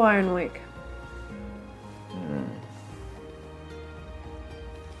travelling to Ironwick.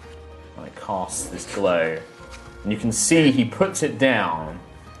 I cast this glow, and you can see he puts it down,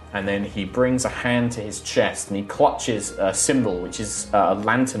 and then he brings a hand to his chest, and he clutches a symbol, which is a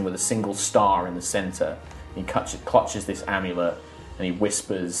lantern with a single star in the center. He clutches this amulet, and he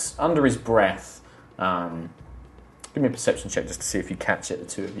whispers under his breath. Give me a perception check just to see if you catch it, the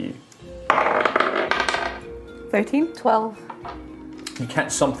two of you. 13? 12. You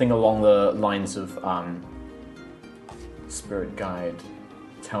catch something along the lines of, Spirit Guide,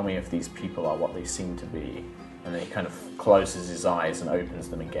 tell me if these people are what they seem to be. And then he kind of closes his eyes and opens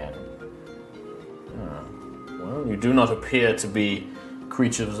them again. Well, you do not appear to be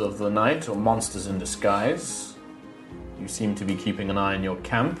creatures of the night or monsters in disguise. You seem to be keeping an eye on your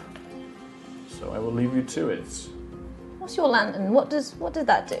camp, so I will leave you to it. What's your lantern? What did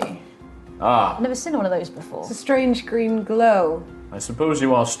that do? Ah, I've never seen one of those before. It's a strange green glow. I suppose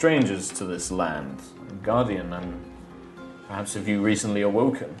you are strangers to this land, Guardian, and perhaps have you recently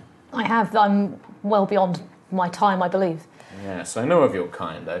awoken? I have. I'm well beyond my time, I believe. Yes, I know of your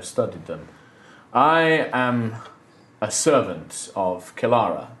kind. I've studied them. I am a servant of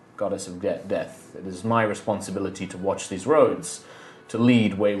Kilara, goddess of death. It is my responsibility to watch these roads, to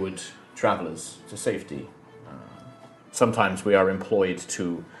lead wayward travelers to safety. Sometimes we are employed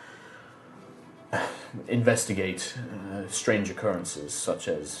to investigate strange occurrences, such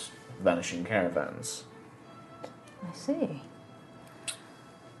as vanishing caravans. I see.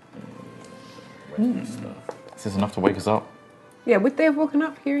 Is this enough to wake us up? Yeah, would they have woken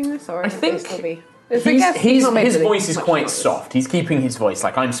up hearing this, or I think would they still be? his voice is quite soft. He's keeping his voice,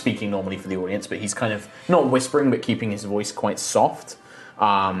 like I'm speaking normally for the audience, but he's kind of not whispering, but keeping his voice quite soft.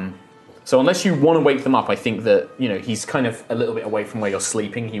 So unless you want to wake them up, I think that, he's kind of a little bit away from where you're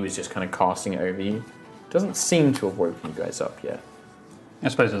sleeping. He was just kind of casting it over you. Doesn't seem to have woken you guys up yet. I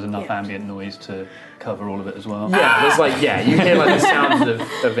suppose there's enough ambient noise to cover all of it as well. Yeah, there's you hear the sounds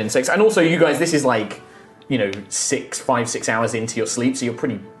of insects. And also you guys, this is 5-6 hours into your sleep, so you're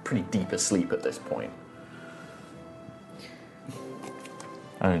pretty deep asleep at this point.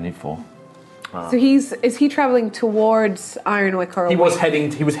 I only need 4. So is he travelling towards Ironwick or he was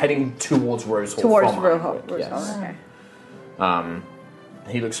heading towards Rose Hall. Towards from Rose Hall. Ironwick, yes. Okay.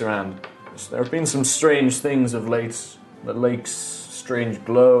 He looks around. There have been some strange things of late. The lake's strange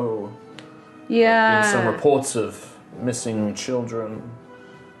glow. Yeah. Been some reports of missing children.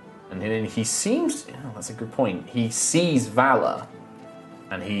 And then he seems... that's a good point. He sees Valor,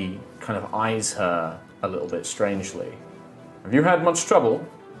 and he kind of eyes her a little bit strangely. Have you had much trouble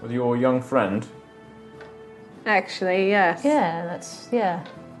with your young friend? Actually, yes. Yeah.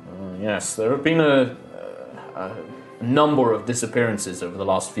 Yes, there have been a number of disappearances over the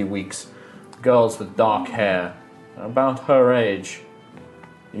last few weeks. Girls with dark hair, about her age.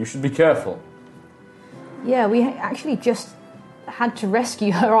 You should be careful. Yeah, we actually just had to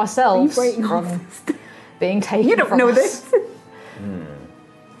rescue her ourselves from being taken. You don't know this.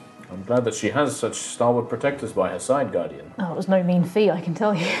 I'm glad that she has such stalwart protectors by her side, Guardian. Oh, it was no mean feat, I can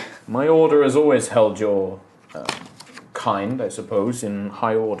tell you. My order has always held your kind, I suppose, in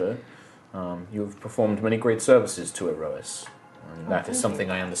high order. You have performed many great services to Aerois, and that is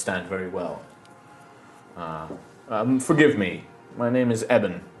something I understand very well. Forgive me, my name is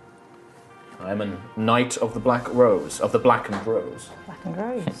Eben. I am a Knight of the Black Rose, of the Blackened Rose. Blackened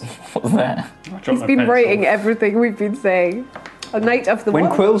Rose. What was that? He's been writing everything we've been saying. A Knight of the When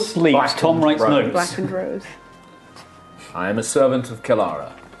what? Quill sleeps, Blackened Tom writes Rose. notes. Blackened Rose. I am a servant of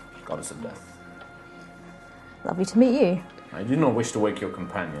Kilara, goddess of death. Lovely to meet you. I do not wish to wake your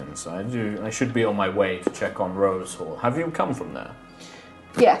companions. I should be on my way to check on Rose Hall. Have you come from there?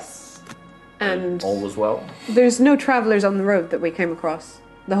 Yes. And all was well. there's no travellers on the road that we came across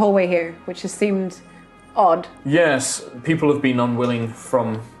the whole way here, which has seemed odd. Yes, people have been unwilling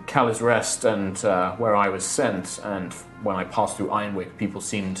from Call's Rest and where I was sent, and when I passed through Ironwick, people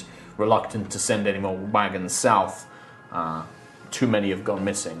seemed reluctant to send any more wagons south. Too many have gone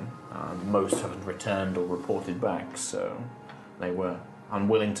missing. Most haven't returned or reported back, so they were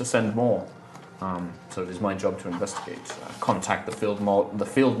unwilling to send more. So it is my job to investigate, contact the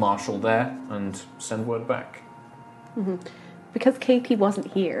field marshal there, and send word back. Mm-hmm. Because Katie wasn't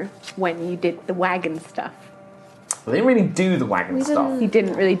here when you did the wagon stuff. Well, they didn't really do the wagon stuff. He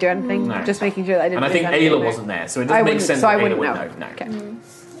didn't really do anything. No. Just making sure that I didn't. And I think Ayla wasn't there, so it doesn't make sense. So I that Ayla wouldn't would know. know. Okay.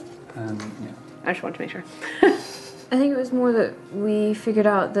 Yeah. I just wanted to make sure. I think it was more that we figured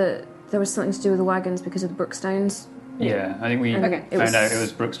out that there was something to do with the wagons because of the Brookstones. Yeah, I think we And found out it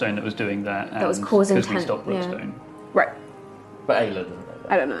was Brookstone that was doing that. That was causing because we ten- stopped yeah. Brookstone. Right. But Ayla doesn't know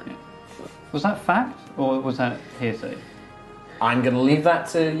that. I don't know. Was that fact or was that hearsay? I'm going to leave that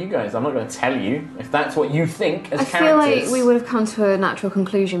to you guys. I'm not going to tell you if that's what you think as I feel characters. like we would have come to a natural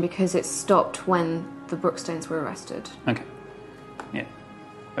conclusion because it stopped when the Brookstones were arrested. Okay. Yeah.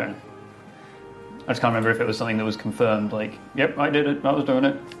 Fair enough. I just can't remember if it was something that was confirmed, like, yep, I did it, I was doing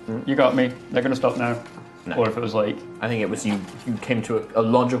it, you got me, they're going to stop now. No. Or if it was like... I think it was you came to a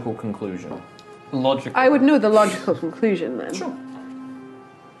logical conclusion. Logical. I would know the logical conclusion then. Sure.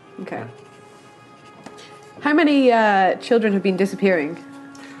 Okay. How many children have been disappearing?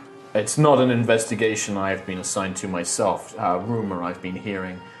 It's not an investigation I've been assigned to myself. Rumor I've been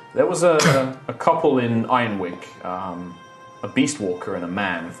hearing. There was a couple in Ironwick, a beast walker and a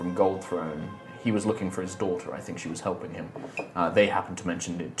man from Goldthrone. He was looking for his daughter. I think she was helping him. They happened to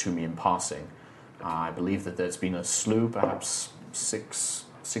mention it to me in passing. I believe that there's been a slew, perhaps six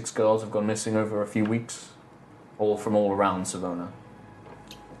girls have gone missing over a few weeks, all from all around Savona.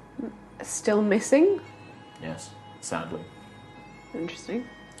 Still missing? Yes, sadly. Interesting.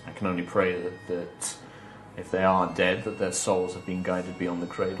 I can only pray that if they are dead, that their souls have been guided beyond the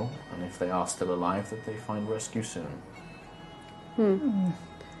cradle, and if they are still alive, that they find rescue soon.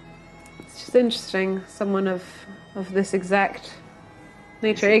 It's just interesting. Someone of this exact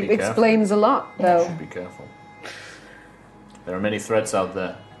nature. You should be It explains a lot, You though. should be careful. There are many threats out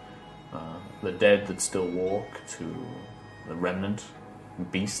there. The dead that still walk, to the remnant,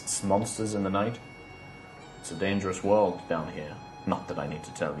 beasts, monsters in the night. It's a dangerous world down here. Not that I need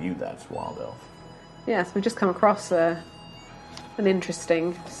to tell you that, Wild Elf. Yes, we've just come across an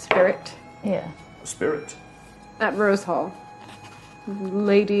interesting spirit Yeah. A spirit. at Rose Hall.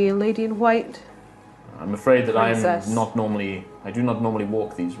 Lady in white. I'm afraid that Princess. I do not normally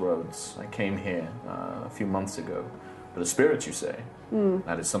walk these roads. I came here a few months ago. But a spirit, you say?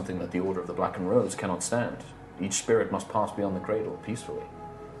 That is something that the Order of the Black and Rose cannot stand. Each spirit must pass beyond the cradle peacefully.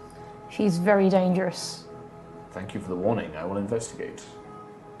 She's very dangerous. Thank you for the warning. I will investigate.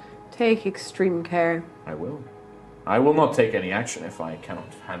 Take extreme care. I will. I will not take any action if I cannot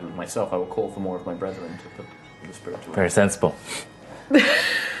handle it myself. I will call for more of my brethren to put the spirit to rest. Very sensible.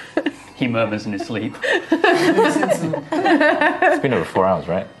 He murmurs in his sleep. It's been over 4 hours,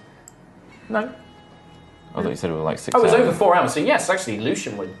 right? No. I thought you said it was like 6 Oh, it hours. was over 4 hours. So yes, actually,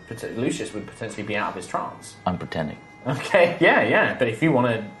 Lucius would potentially be out of his trance. I'm pretending. Okay, yeah. But if you want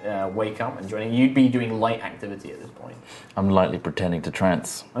to wake up and join in, you'd be doing light activity at this point. I'm lightly pretending to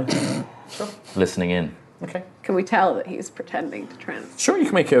trance. Okay. Sure. Listening in. Okay. Can we tell that he's pretending to trance? Sure, you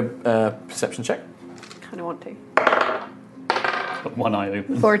can make a perception check. Kind of want to. Got one eye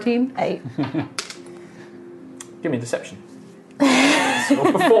open. 14. 8. Give me deception.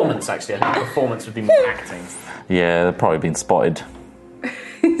 Or performance, actually. I think performance would be more acting. Yeah, they've probably been spotted.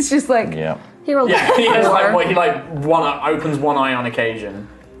 It's just like, Yeah. He rolled Yeah, he has four. opens one eye on occasion.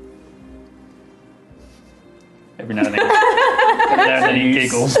 Every now and then. Every now and then he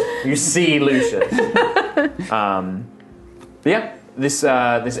giggles. You see Lucius. Yeah, this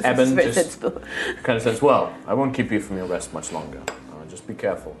Eben bit just sensible. kind of says, well, I won't keep you from your rest much longer. Just be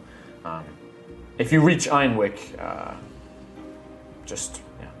careful. If you reach Ironwick, just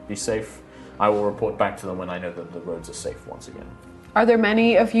be safe. I will report back to them when I know that the roads are safe once again. Are there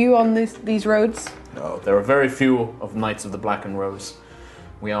many of you on these roads? No, there are very few of Knights of the Black and Rose.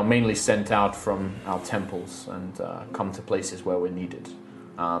 We are mainly sent out from our temples and come to places where we're needed.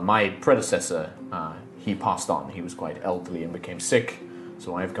 My predecessor, he passed on. He was quite elderly and became sick,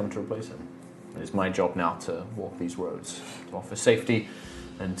 so I have come to replace him. It is my job now to walk these roads, to offer safety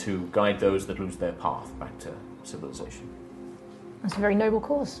and to guide those that lose their path back to civilization. That's a very noble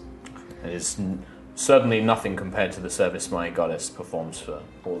cause. It is certainly nothing compared to the service my goddess performs for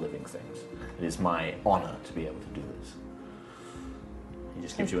all living things. It is my honor to be able to do this. He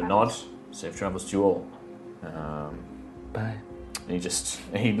just gives you a nod. Safe travels to you all. Bye. And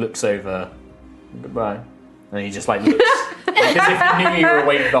he looks over. Goodbye. And he just like looks like as if he knew you were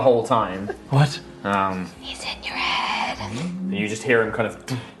awake the whole time. What? He's in your head. And you just hear him kind of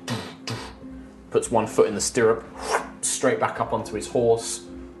puts one foot in the stirrup, straight back up onto his horse,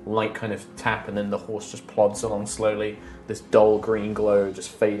 light kind of tap, and then the horse just plods along slowly, this dull green glow just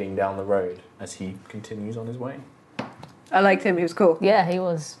fading down the road as he continues on his way. I liked him. He was cool. Yeah, he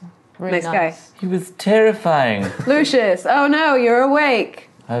was really Nice guy. He was terrifying. Lucius, oh no, you're awake.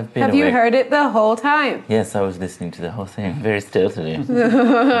 I've been Have awake. you heard it the whole time? Yes, I was listening to the whole thing very stealthily. I'm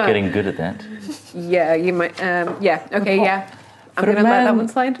getting good at that. Yeah, you might. Yeah, okay, yeah. I'm For a going to let that man- one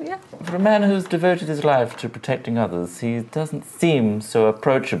slide. Yeah. For a man who's devoted his life to protecting others, he doesn't seem so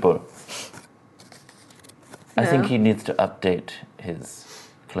approachable. I think he needs to update his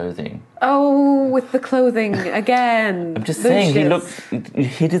clothing. Oh, with the clothing again. I'm just saying, he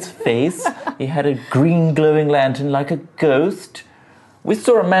hid his face, he had a green glowing lantern like a ghost. We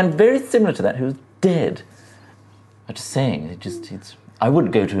saw a man very similar to that who was dead. I'm just saying, I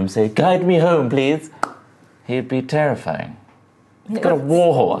wouldn't go to him and say, guide me home, please. He'd be terrifying. He's got a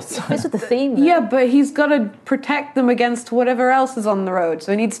war horse. This is the theme. Though. Yeah, but he's got to protect them against whatever else is on the road,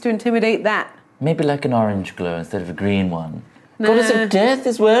 so he needs to intimidate that. Maybe like an orange glow instead of a green one. Goddess of death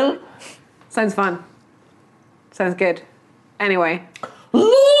as well? Sounds fun. Sounds good. Anyway.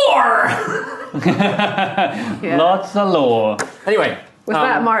 Lore! Yeah. Lots of lore. Anyway. Was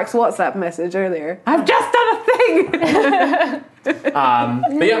that Mark's WhatsApp message earlier? I've just done a thing!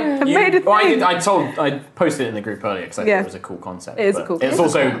 But yeah, made a thing. I posted it in the group earlier because I thought it was a cool concept. It is but a cool It's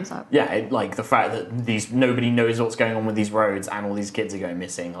concept. also, like the fact that nobody knows what's going on with these roads and all these kids are going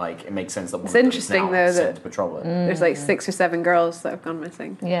missing. Like, it makes sense that one It's of them is interesting, now though, sent that- to patrol it. There's like 6 or 7 girls that have gone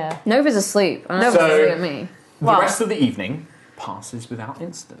missing. Yeah. Nova's asleep. Nova's So- looking at me. The rest of the evening passes without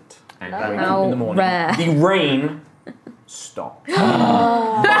incident. And you wake How up in the morning. rare. The rain stops. It is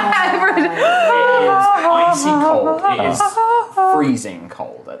icy cold. It is freezing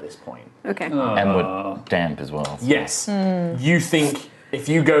cold at this point. Okay. And we're damp as well. Yes. You think if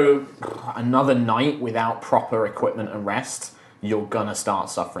you go another night without proper equipment and rest, you're gonna start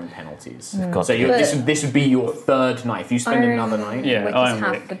suffering penalties. got So to. this would be your third night. If you spend another night, Yeah, Wick is Ironwick.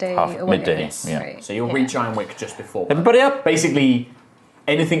 half the day Half away. midday, yes. yeah. Right. So you'll reach Ironwick just before. Everybody up! Basically,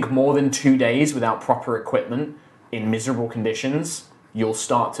 anything more than 2 days without proper equipment in miserable conditions, you'll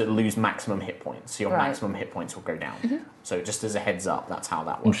start to lose maximum hit points. So your maximum hit points will go down. So just as a heads up, that's how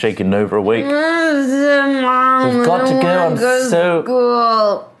that I'm works. shaking Nova awake. We've We've got to go, I'm so...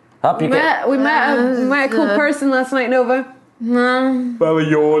 Cool. Up you get. We met a cool person last night, Nova. Bella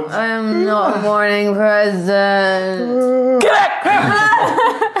yawns. I'm not a morning person.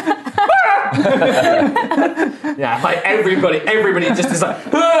 Yeah, like everybody just is like,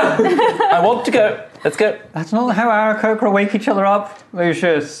 I want to go. Let's go. That's not how Aarakocra wake each other up,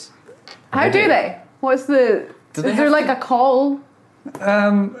 Lucius. How do they? What's the... Is there like a call?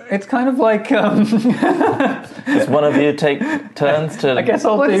 It's kind of like Does one of you take turns to... I guess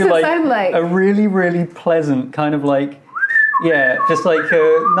I'll What do does it like, sound like? a really, really pleasant kind of like, yeah, just like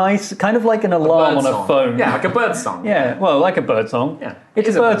a nice, kind of like an alarm on bird a song. phone. Yeah, like a bird song. Yeah, well, like a bird song. Yeah, It's it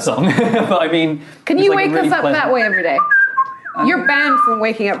is a bird song, but I mean, Can it's you like a wake really us up pleasant- that way every day? You're banned from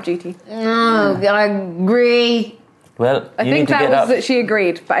waking up, GT. Oh, I agree. Well, I you need think to that get was up. that she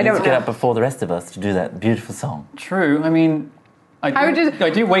agreed, but I You need don't to get know. up before the rest of us to do that beautiful song. True. I mean, I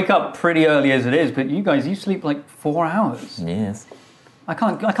do wake up pretty early as it is, but you guys, you sleep like 4 hours. Yes. I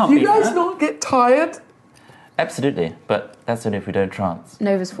can't beat that. not get tired? Absolutely, but that's only if we don't trance.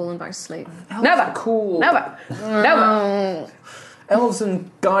 Nova's fallen back to sleep. Nova. Cool. Nova. Nova. Elves and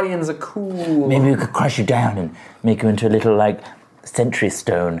guardians are cool. Maybe we could crush you down and make you into a little, like, sentry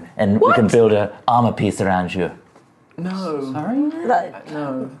stone, and we can build a armor piece around you. No. Sorry?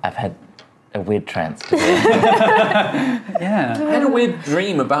 No. I've had a weird trance today. Yeah. I had a weird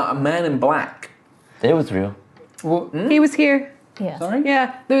dream about a man in black. It was real. He was here. Yeah. Sorry?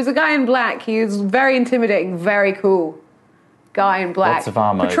 Yeah, there was a guy in black. He was very intimidating, very cool. Guy in black. Lots of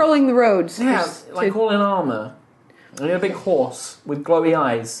armour. Patrolling the roads. Yeah, Just like to- all in armour. And he had a big horse with glowy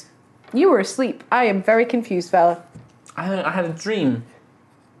eyes. You were asleep. I am very confused, fella. I had a dream.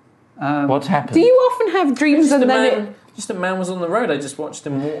 What happened? Do you often have dreams and then Just a man was on the road. I just watched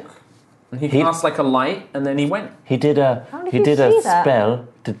him walk. And he He- passed like a light, and then he went. He did a did he you did a see that? spell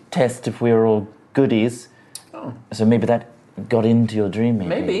to test if we were all goodies. Oh. So maybe that got into your dream.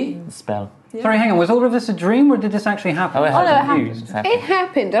 Maybe. The spell. Sorry, hang on. Was all of this a dream, or did this actually happen? Oh, it I'm happened. confused. It's happened. It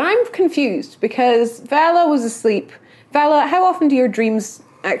happened, and I'm confused because Vala was asleep. Vala, how often do your dreams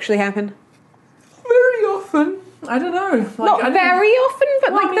actually happen? Very often. I don't know. Like, Not very often,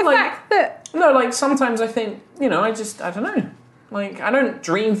 but Well, I like mean, the like- fact that No, like sometimes I think, I don't know. Like I don't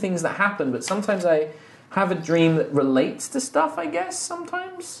dream things that happen, but sometimes I have a dream that relates to stuff, I guess,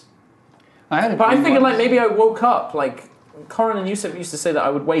 sometimes. I figured like maybe I woke up, like Corin and Yusuf used to say that I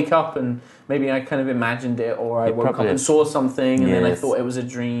would wake up and maybe I kind of imagined it, or I woke up and saw something and then I thought it was a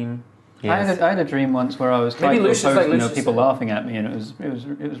dream. Yes. I had a dream once where I was Maybe trying to Lucius, oppose, like you know, Lucius people said. laughing at me, and it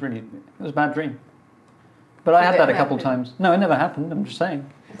was a bad dream. But I had that a couple times. No, it never happened. I'm just saying.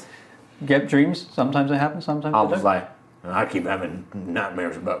 Get dreams. Sometimes they happen. Sometimes I they was don't. like, I keep having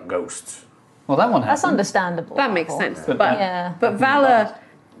nightmares about ghosts. Well, that one happened. That's understandable. that makes Paul. sense. But- But Yeah. but Vala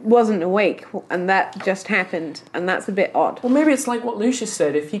wasn't awake, and that just happened, and that's a bit odd. Well, maybe it's like what Lucius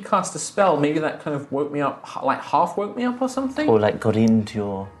said. If he cast a spell, maybe that kind of woke me up, like half woke me up or something. Or like got into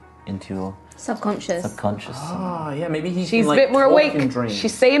your Subconscious. subconscious. Oh, yeah, maybe he She's can, a like, bit more talk awake. in dreams.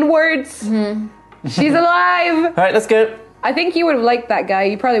 She's saying words. She's alive. All right, let's go. I think you would have liked that guy.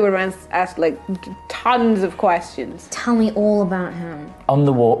 You probably would have asked like tons of questions. Tell me all about him. On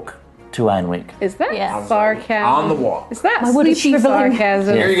the walk to Ironwick. Is that Yeah. sarcasm? On the walk. Is that My wood is sleepy shriveling.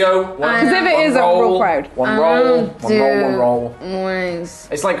 sarcasm? Here you go. Because if it is, I'm real proud. One roll, one roll. Wise.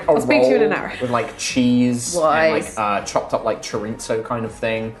 It's like a roll speak to you in an hour. with like cheese Wise. and like chopped up like chorizo kind of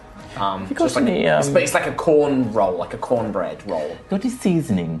thing. got Just like any, it's like a corn roll, like a cornbread roll. Got any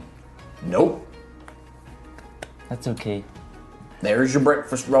seasoning? Nope. That's okay. There's your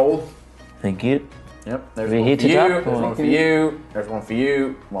breakfast roll. Thank you. Yep. There's We one heat for it you. up, There's or- one for you. There's one for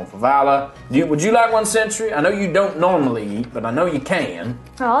you. One for Vala. Would you like one, Sentry? I know you don't normally eat, but I know you can.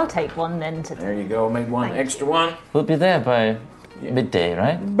 Oh, I'll take one then today. There you go. Made one Thank extra one. We'll be there by midday,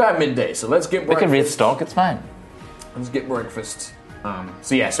 right? About midday. So let's get We breakfast. can restock, it's fine. Let's get breakfast.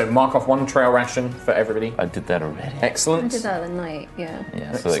 So mark off one trail ration for everybody. I did that already. Excellent. I did that at night, yeah.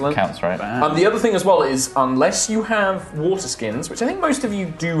 Yeah, so Excellent. it counts, right? The other thing as well is, unless you have water skins, which I think most of you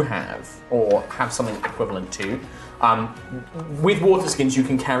do have, or have something equivalent to, with water skins you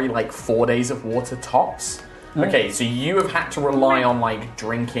can carry like 4 days of water tops. Okay, so you have had to rely on like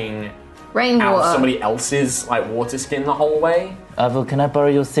drinking out of Rainwater. somebody else's like water skin the whole way. Well, can I borrow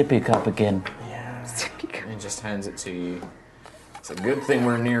your sippy cup again? And it just hands it to you. It's a good thing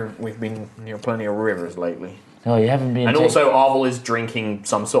we've been near plenty of rivers lately. Oh, you haven't been. And also, Arvel is drinking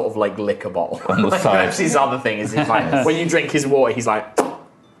some sort of like liquor bottle. On the Like, side. That's his other thing. Is he's like when you drink his water, he's like.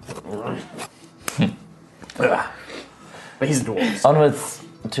 Ugh. But he's a dwarf. Onwards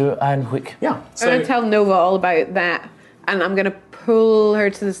to Ironwick. Yeah. I'm So going to tell Nova all about that, and I'm going to pull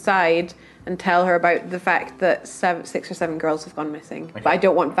her to the side and tell her about the fact that 6 or 7 girls have gone missing. But I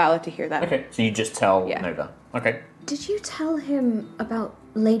don't want Vala to hear that. okay. So you just tell Yeah. Nova. Okay. Did you tell him about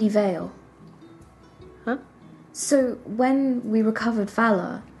Lady Vale? Huh? So when we recovered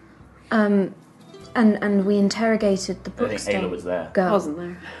Vala, and we interrogated the I think Ayla was Brookstone there. I girl. wasn't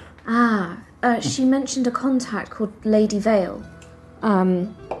there. She mentioned a contact called Lady Vale,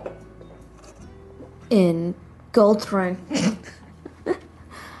 in Goldthrone.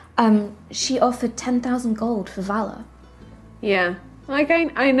 She offered 10,000 gold for Vala. Yeah. Like,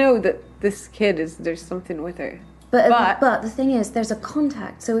 I know that this kid there's something with her. But the thing is, there's a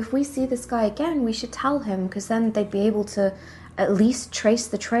contact. So if we see this guy again, we should tell him, because then they'd be able to at least trace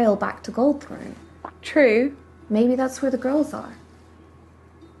the trail back to Goldthrone. True. Maybe that's where the girls are.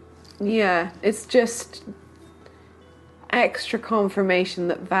 Yeah, it's just extra confirmation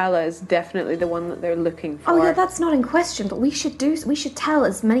that Vala is definitely the one that they're looking for. Oh yeah, that's not in question. But we should tell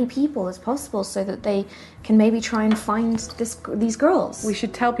as many people as possible so that they can maybe try and find these girls. We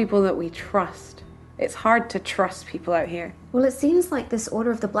should tell people that we trust. It's hard to trust people out here. Well, it seems like this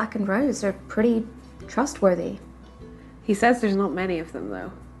Order of the Black and Rose are pretty trustworthy. He says there's not many of them,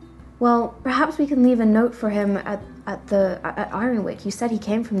 though. Well, perhaps we can leave a note for him at Ironwick. You said he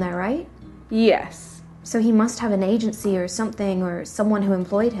came from there, right? Yes. So he must have an agency or something, or someone who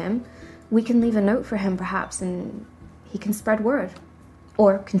employed him. We can leave a note for him, perhaps, and he can spread word.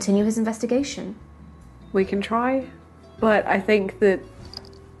 Or continue his investigation. We can try. But I think that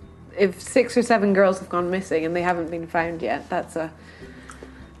if 6 or 7 girls have gone missing and they haven't been found yet, that's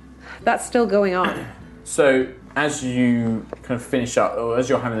still going on. So as you kind of finish up, or as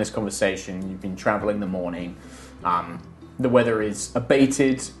you're having this conversation, you've been traveling the morning. The weather is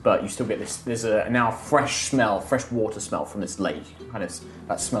abated, but you still get this. There's a now fresh water smell from this lake. Kind of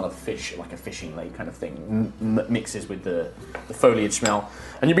that smell of fish, like a fishing lake kind of thing, mixes with the foliage smell,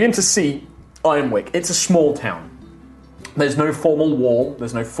 and you begin to see Ironwick. It's a small town. There's no formal wall.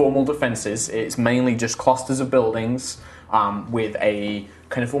 There's no formal defences. It's mainly just clusters of buildings. with a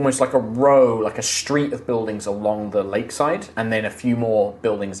kind of almost like a row, like a street of buildings along the lakeside, and then a few more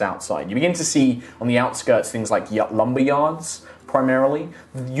buildings outside. You begin to see on the outskirts things like lumber yards, primarily.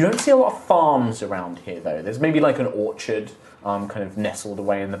 You don't see a lot of farms around here, though. There's maybe like an orchard kind of nestled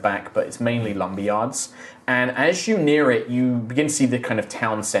away in the back, but it's mainly lumber yards. And as you near it, you begin to see the kind of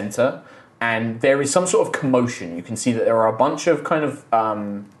town centre, and there is some sort of commotion. You can see that there are a bunch of kind of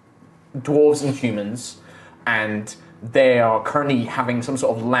dwarves and humans, and they are currently having some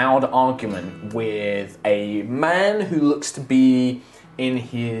sort of loud argument with a man who looks to be in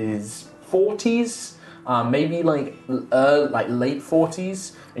his 40s, maybe like late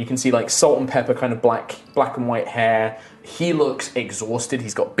 40s. You can see like salt and pepper kind of black and white hair. He looks exhausted.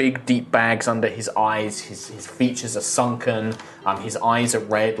 He's got big, deep bags under his eyes. His features are sunken. His eyes are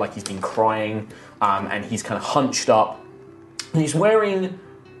red, like he's been crying. And he's kind of hunched up. And he's wearing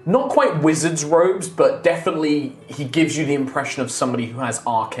not quite wizard's robes, but definitely he gives you the impression of somebody who has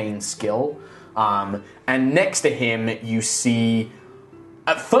arcane skill. And next to him, you see...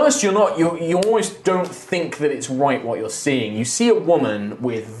 At first, you almost don't think that it's right what you're seeing. You see a woman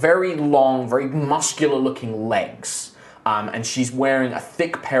with very long, very muscular-looking legs, and she's wearing a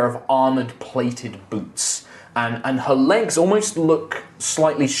thick pair of armoured-plated boots. And her legs almost look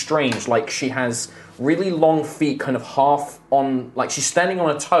slightly strange, like she has really long feet, kind of half on... Like she's standing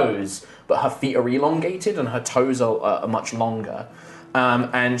on her toes, but her feet are elongated, and her toes are much longer.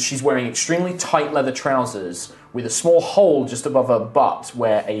 And she's wearing extremely tight leather trousers with a small hole just above her butt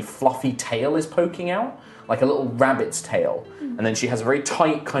where a fluffy tail is poking out, like a little rabbit's tail. And then she has a very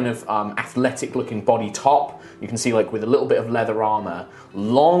tight kind of athletic-looking body top. You can see like with a little bit of leather armor,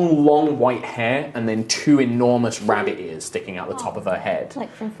 long white hair, and then two enormous rabbit ears sticking out the top of her head.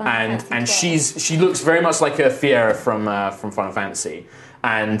 Like from Final Fantasy. And she looks very much like a Fiera from Final Fantasy.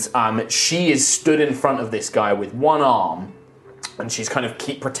 And she is stood in front of this guy with one arm, and she's kind of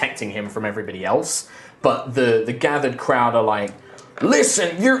keep protecting him from everybody else. But the gathered crowd are like,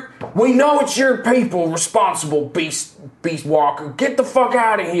 listen, we know it's your people responsible, Beast Walker. Get the fuck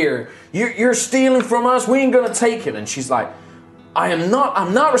out of here. You're stealing from us. We ain't gonna take it. And she's like, I'm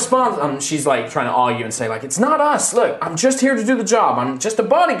not responsible. She's like trying to argue and say like, it's not us. Look, I'm just here to do the job. I'm just a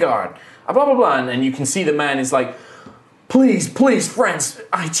bodyguard. Blah, blah, blah. And you can see the man is like, please, friends.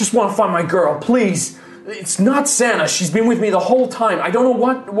 I just want to find my girl. Please. It's not Santa. She's been with me the whole time. I don't know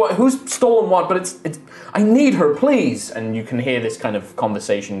what who's stolen what, but it's I need her, please. And you can hear this kind of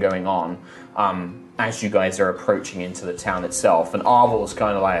conversation going on as you guys are approaching into the town itself. And Arvel's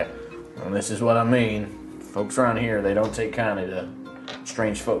kind of like, well, this is what I mean. Folks around here, they don't take kindly to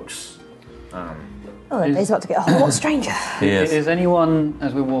strange folks. He's about to get a whole lot stranger. Yes. Is anyone,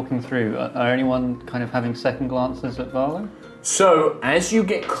 as we're walking through, are anyone kind of having second glances at Vala? So as you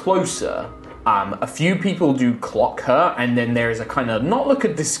get closer, a few people do clock her, and then there is a kind of, not look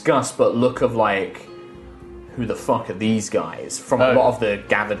of disgust, but look of like, who the fuck are these guys? From a lot of the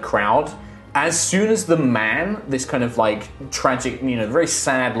gathered crowd. As soon as the man, this kind of like tragic, very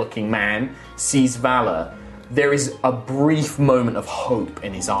sad looking man, sees Vala, there is a brief moment of hope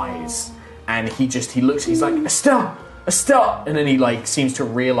in his eyes. And he looks, he's like, Estelle! And then he like seems to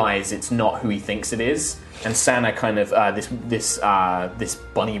realize it's not who he thinks it is. And Santa kind of, this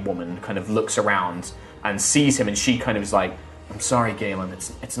bunny woman kind of looks around and sees him, and she kind of is like, I'm sorry, Galen,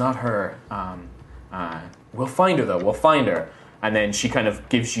 it's not her. We'll find her, though. We'll find her. And then she kind of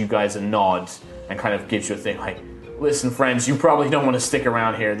gives you guys a nod and kind of gives you a thing like, listen, friends, you probably don't want to stick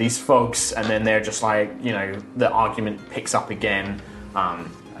around here. These folks, and then they're just like, the argument picks up again. Do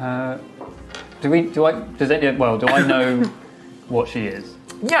I know what she is?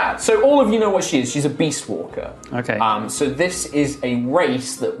 Yeah, so all of you know what she is. She's a beast walker. Okay. So this is a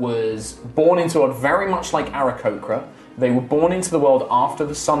race that was born into a very much like Aarakocra. They were born into the world after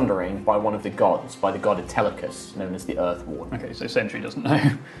the Sundering by one of the gods, by the god Atelicus, known as the Earth Warden. Okay, so Sentry doesn't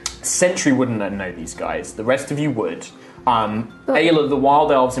know. Sentry wouldn't know these guys. The rest of you would. Ayla, the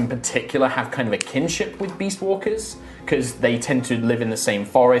Wild Elves in particular, have kind of a kinship with beast walkers, because they tend to live in the same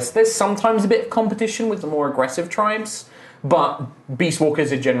forest. There's sometimes a bit of competition with the more aggressive tribes, but beast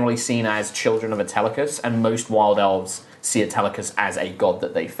walkers are generally seen as children of Atelicus, and most Wild Elves see Atelicus as a god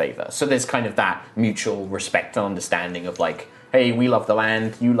that they favour. So there's kind of that mutual respect and understanding of like, hey, we love the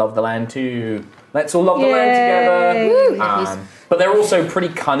land, you love the land too. Let's all love the land together. But they're also pretty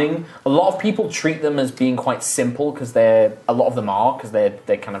cunning. A lot of people treat them as being quite simple because a lot of them are, because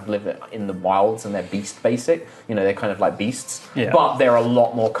they kind of live in the wilds and they're beast basic. They're kind of like beasts. Yeah. But they're a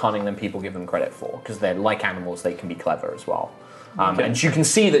lot more cunning than people give them credit for, because they're like animals, they can be clever as well. And you can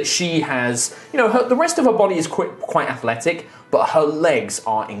see that she has, the rest of her body is quite athletic, but her legs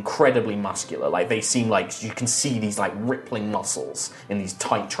are incredibly muscular. Like, they seem like, you can see these, like, rippling muscles in these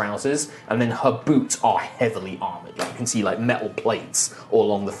tight trousers, and then her boots are heavily armored. Like, you can see, like, metal plates all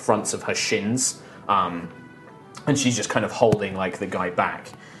along the fronts of her shins. And she's just kind of holding, like, the guy back.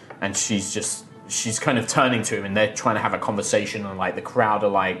 And she's kind of turning to him, and they're trying to have a conversation, and, like, the crowd are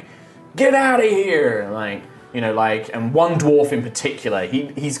like, get out of here! Like, and one dwarf in particular,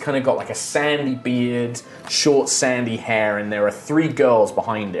 he's kind of got like a sandy beard, short sandy hair, and there are 3 girls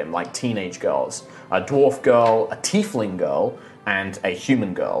behind him, like teenage girls. A dwarf girl, a tiefling girl, and a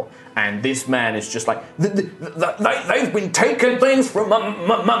human girl. And this man is just like, they've been taking things from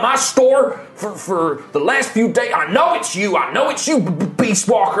my store for the last few days. I know it's you, Beast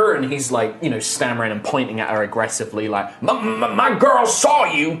Walker. And he's like, stammering and pointing at her aggressively, like, my girl saw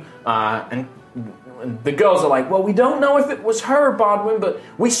you. And the girls are like, well, we don't know if it was her, Bodwin, but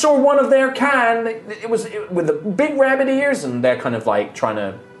we saw one of their kind. It was with the big rabbit ears, and they're kind of like trying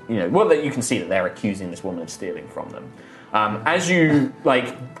to, you can see that they're accusing this woman of stealing from them. As you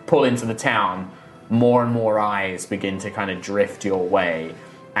like pull into the town, more and more eyes begin to kind of drift your way,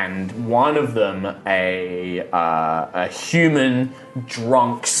 and one of them, a human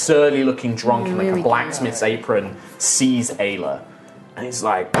drunk, surly-looking drunk in like a blacksmith's apron, sees Ayla, and he's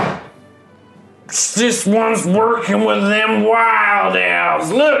like, this one's working with them wild elves.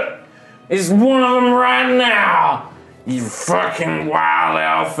 Look, it's one of them right now. You fucking wild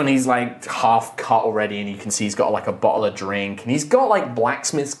elf. And he's like half cut already, and you can see he's got like a bottle of drink, and he's got like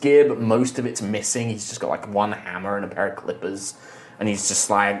blacksmith's gear, but most of it's missing. He's just got like one hammer and a pair of clippers, and he's just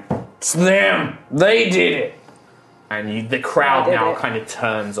like, it's them. They did it. And the crowd now kind of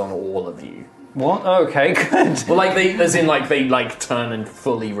turns on all of you. What? Okay, good. Well, like they turn and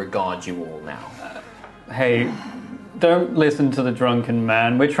fully regard you all now. Hey, don't listen to the drunken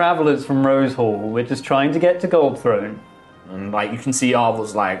man. We're travellers from Rose Hall. We're just trying to get to Goldthrone. And like you can see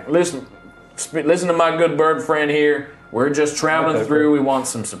Arvel's like, listen to my good bird friend here. We're just traveling through. We want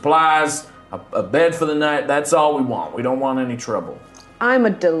some supplies, a bed for the night. That's all we want. We don't want any trouble. I'm a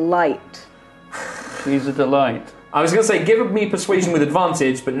delight. She's a delight. I was going to say, give me persuasion with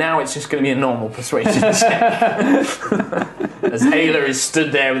advantage, but now it's just going to be a normal persuasion check. As Ayla is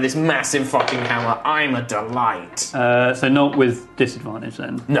stood there with this massive fucking hammer, I'm a delight. So not with disadvantage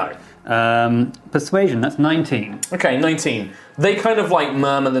then? No. Persuasion, that's 19. Okay, 19. They kind of like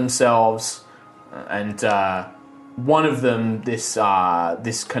murmur themselves, and one of them, this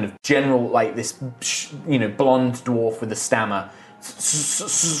kind of general, like this, blonde dwarf with a stammer.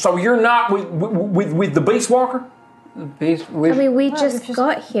 So you're not with the Beast Walker? We just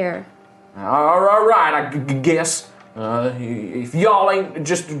got here. All right, I guess. If y'all ain't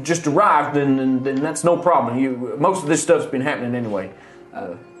just arrived, then that's no problem. Most of this stuff's been happening anyway.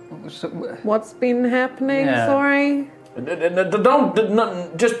 What's been happening? Yeah. Sorry.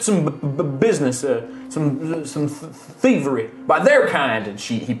 Just some business, some thievery by their kind. And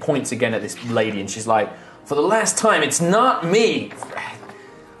he points again at this lady, and she's like, for the last time, it's not me.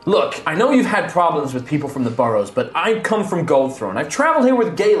 Look, I know you've had problems with people from the boroughs, but I come from Goldthrone. I've traveled here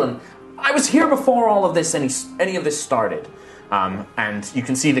with Galen. I was here before all of this, any of this started. And you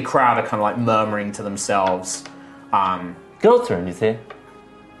can see the crowd are kind of like murmuring to themselves. Goldthrone, you say?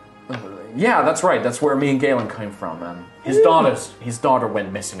 Yeah, that's right. That's where me and Galen came from. His daughter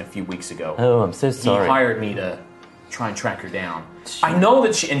went missing a few weeks ago. Oh, I'm so sorry. He hired me to try and track her down. I know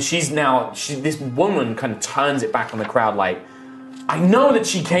that this woman kind of turns it back on the crowd like, I know that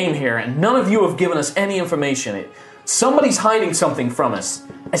she came here and none of you have given us any information. Somebody's hiding something from us.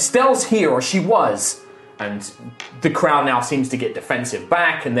 Estelle's here, or she was. And the crowd now seems to get defensive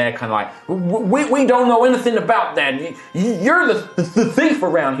back, and they're kind of like, we don't know anything about that. You're the thief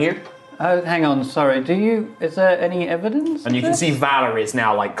around here. Oh, hang on, sorry. Is there any evidence? And you can see Valerie is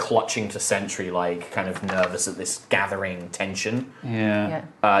now like clutching to Sentry, like kind of nervous at this gathering tension. Yeah.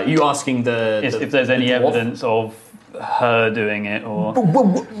 You asking if there's any evidence of her doing it, or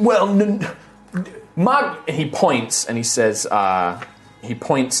well, he points and he says, he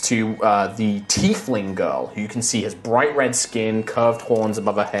points to the tiefling girl, who you can see has bright red skin, curved horns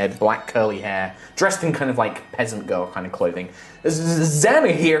above her head, black curly hair, dressed in kind of like peasant girl kind of clothing.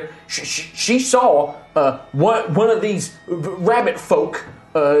 Xana here, she saw one of these rabbit folk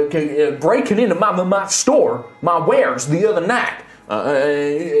breaking into my store, my wares, the other night.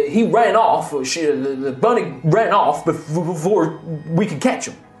 He ran off. The bunny ran off before we could catch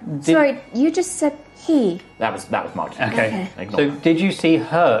him. Sorry, you just said he. That was Mark. Okay. So did you see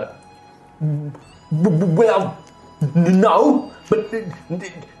her? Well, no, but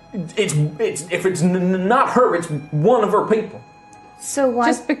it's if it's not her, it's one of her people. So why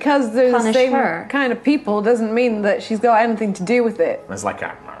Just because they're the punish same her? kind of people doesn't mean that she's got anything to do with it. There's like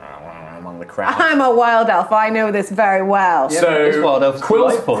a among the crowd. I'm a wild elf. I know this very well. It's wild elf.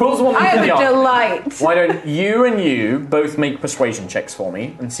 Quill's the one I am leading a the argument. delight. Why don't you both make persuasion checks for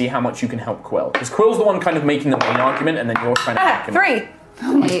me and see how much you can help Quill? Because Quill's the one kind of making the main argument, and then you're trying to back him up. 3.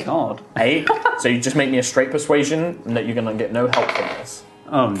 Oh my god. 8. So you just make me a straight persuasion, and that you're going to get no help from this.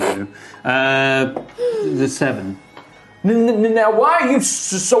 Oh no. The 7. Now, why are you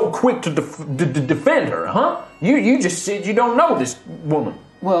so quick to defend her, huh? You just said you don't know this woman.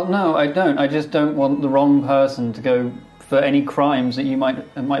 Well, no, I don't. I just don't want the wrong person to go for any crimes that might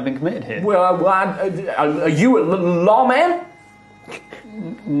have been committed here. Well, are you a lawman?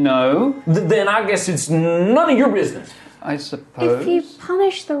 No, Then I guess it's none of your business. I suppose. If you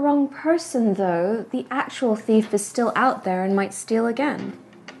punish the wrong person, though, the actual thief is still out there and might steal again.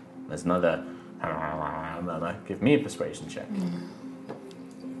 There's another. Give me a persuasion check.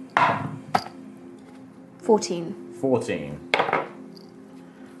 14. 14.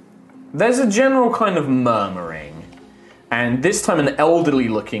 There's a general kind of murmuring, and this time an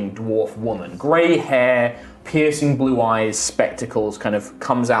elderly-looking dwarf woman, grey hair, piercing blue eyes, spectacles, kind of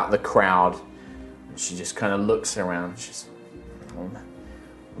comes out of the crowd. And she just kind of looks around. She's,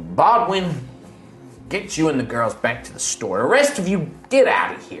 Bodwin, get you and the girls back to the store. The rest of you, get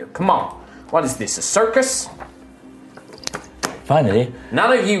out of here. Come on. What is this, a circus? Finally.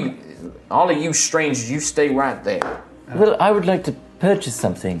 None of you, all of you strangers, you stay right there. Well, I would like to purchase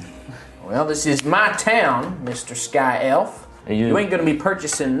something. Well, this is my town, Mr. Sky Elf. You ain't gonna be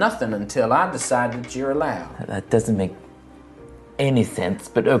purchasing nothing until I decide that you're allowed. That doesn't make any sense,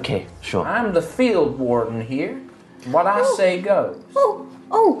 but okay, sure. I'm the field warden here. What I say goes.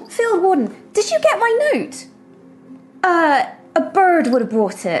 Oh, Field Warden, did you get my note? A bird would have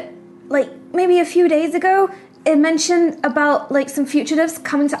brought it. Like, maybe a few days ago, it mentioned about, like, some fugitives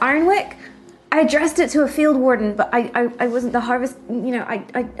coming to Ironwick. I addressed it to a field warden, but I wasn't the harvest,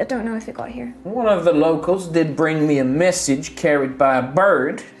 I don't know if it got here. One of the locals did bring me a message carried by a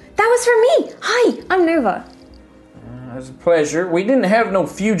bird. That was for me! Hi, I'm Nova. It was a pleasure. We didn't have no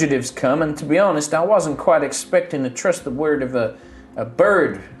fugitives come, and to be honest, I wasn't quite expecting to trust the word of a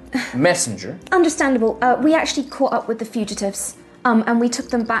bird messenger. Understandable. We actually caught up with the fugitives, and we took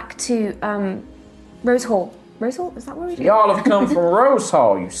them back to, Rose Hall. Rose Hall? Is that where we did? Y'all have come from Rose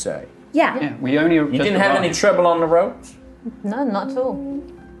Hall, you say? Yeah. Yeah, we only. You didn't have any trouble on the roads? No, not at all.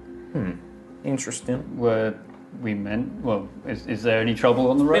 Interesting. Were we meant? Well, is there any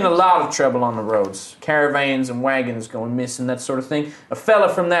trouble on the road? Been a lot of trouble on the roads. Caravans and wagons going missing, that sort of thing. A fella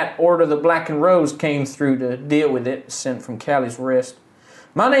from that Order of the Black and Rose came through to deal with it, sent from Callie's Rest.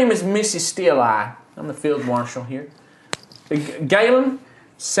 My name is Mrs. Steeleye. I'm the field marshal here. Galen,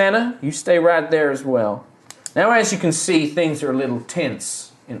 Santa, you stay right there as well. Now, as you can see, things are a little tense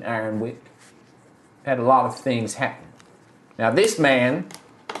in Ironwick. Had a lot of things happen. Now, this man,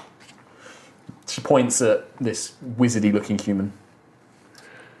 she points at this wizardy-looking human.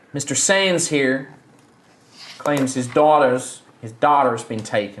 Mr. Sands here claims his daughter's been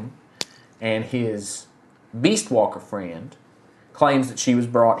taken, and his Beastwalker friend claims that she was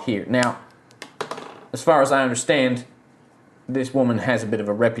brought here. Now, as far as I understand, this woman has a bit of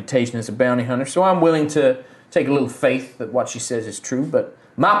a reputation as a bounty hunter, so I'm willing to take a little faith that what she says is true, but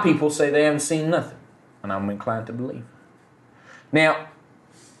my people say they haven't seen nothing, and I'm inclined to believe. Now,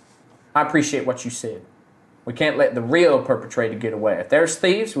 I appreciate what you said. We can't let the real perpetrator get away. If there's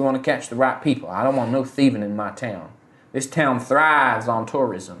thieves, we want to catch the right people. I don't want no thieving in my town. This town thrives on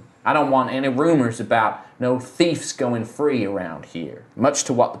tourism. I don't want any rumors about no thieves going free around here, much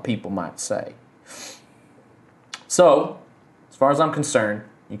to what the people might say. So, as far as I'm concerned,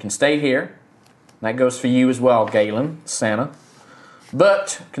 you can stay here. That goes for you as well, Galen, Santa.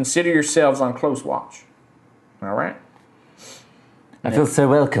 But consider yourselves on close watch. All right? I feel so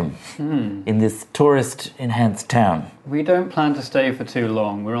welcome in this tourist-enhanced town. We don't plan to stay for too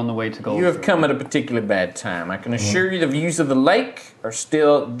long. We're on the way to Gold. You have come at a particularly bad time. I can assure you the views of the lake are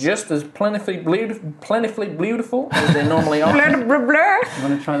still just as plentifully beautiful as they normally are. You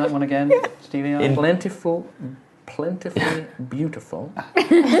want to try that one again, Stevie? Plentifully beautiful.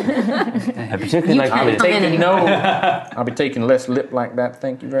 I particularly like I'll be taking less lip like that,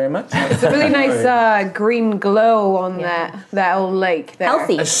 thank you very much. It's a really nice green glow on that old lake there.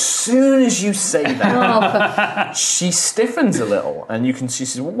 Healthy. As soon as you say that, she stiffens a little, and she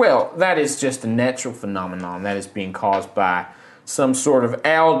says, well, that is just a natural phenomenon that is being caused by some sort of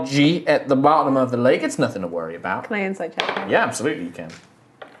algae at the bottom of the lake. It's nothing to worry about. Can I insight check? Yeah, absolutely you can.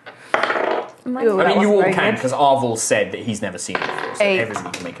 Ooh, I mean, that you wasn't all very can, good. because Arvel said that he's never seen it before, so 8.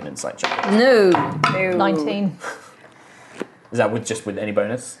 everyone can make an insight check. No. Ew. 19. Is that with any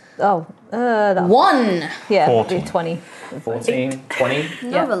bonus? Oh, that 1. yeah, 14. 20. 14, 20,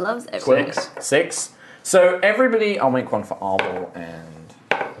 Nova loves everyone. 6. So everybody, I'll make one for Arbol and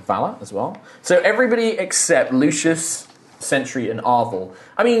Vala as well. So everybody except Lucius, Sentry, and Arvel.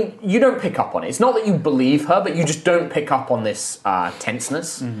 I mean, you don't pick up on it. It's not that you believe her, but you just don't pick up on this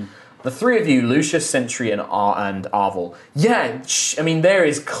tenseness. Mm-hmm. The three of you, Lucius, Sentry, and Arvel. Yeah, I mean, there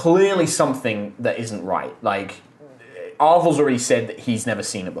is clearly something that isn't right. Like, Arvel's already said that he's never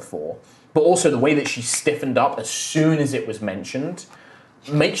seen it before. But also the way that she stiffened up as soon as it was mentioned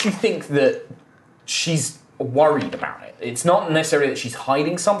makes you think that she's worried about it. It's not necessarily that she's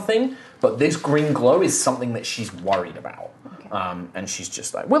hiding something, but this green glow is something that she's worried about. Okay. And she's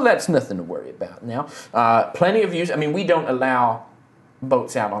just like, well, that's nothing to worry about now. Plenty of use. I mean, we don't allow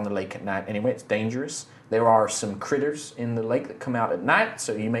boats out on the lake at night anyway. It's dangerous. There are some critters in the lake that come out at night,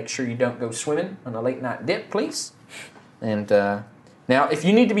 so you make sure you don't go swimming on a late night dip, please. And now, if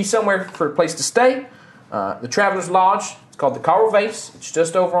you need to be somewhere for a place to stay, the Traveler's Lodge, it's called the Coral Vase. It's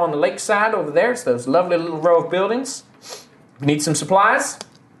just over on the lakeside over there. It's those lovely little row of buildings. If you need some supplies,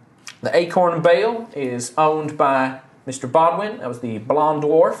 the Acorn and Bale is owned by Mr. Bodwin. That was the blonde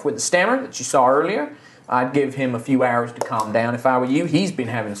dwarf with the stammer that you saw earlier. I'd give him a few hours to calm down if I were you. He's been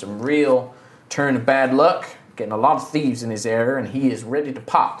having some real turn of bad luck, getting a lot of thieves in his area, and he is ready to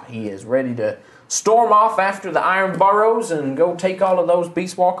pop. He is ready to storm off after the Iron Burrows and go take all of those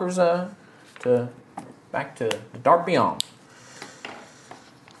Beast Walkers back to the Dark Beyond.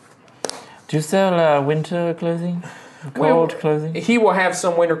 Do you sell winter clothing? Cold clothing? He will have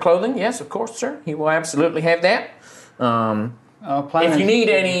some winter clothing, yes, of course, sir. He will absolutely have that. If you need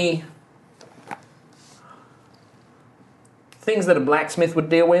any things that a blacksmith would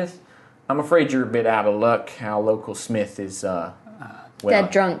deal with, I'm afraid you're a bit out of luck. Our local smith is,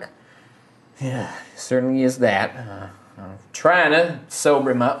 Dead drunk. Yeah, certainly is that. I'm trying to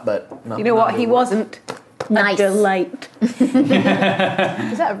sober him up, but... You know what? He wasn't. Nice. A delight. Is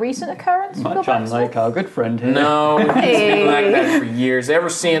that a recent occurrence? Much unlike our good friend here. No, he's been like that for years. Ever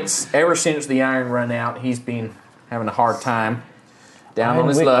since the iron run out, he's been having a hard time. Down on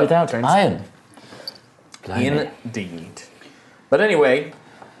his Ironwick luck. without iron. Blimey. Indeed. But anyway,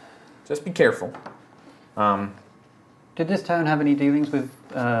 just be careful. Did this town have any dealings with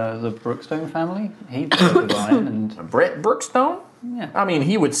the Brookstone family? He dealt with iron and... Brett Brookstone? Yeah. I mean,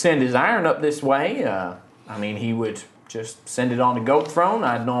 he would send his iron up this way. He would just send it on a goat throne.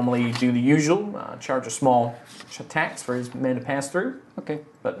 I'd normally do the usual, charge a small tax for his men to pass through. Okay.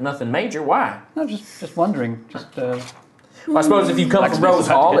 But nothing major. Why? No, just wondering. Well, I suppose if you've come from Rose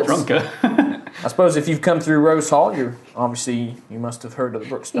Hall, it's... drunker. I suppose if you've come through Rose Hall, you must have heard of the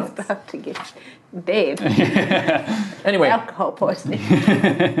Brookstone. He's about to get dead. Anyway, Alcohol poisoning.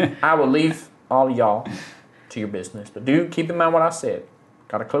 I will leave all of y'all to your business, but do keep in mind what I said.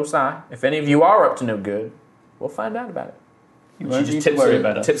 Got a close eye. If any of you are up to no good, we'll find out about it. You won't need to worry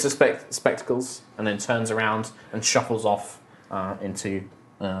about it. Tips the spectacles and then turns around and shuffles off into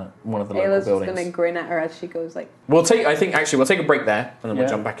one of the local Ayla's buildings. just gonna grin at her as she goes like. We'll take a break there, and then we'll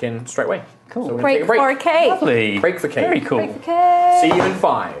jump back in straight away. Cool. So we're gonna Break take a break. for a cake. Lovely. Break for cake. Very cool. Break for cake. See you in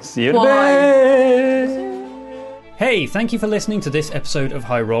 5. See you in a bit. Hey, thank you for listening to this episode of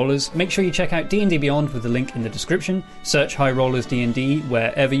High Rollers. Make sure you check out D&D Beyond with the link in the description. Search High Rollers D&D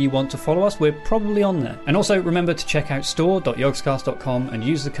wherever you want to follow us. We're probably on there. And also remember to check out store.yogscast.com and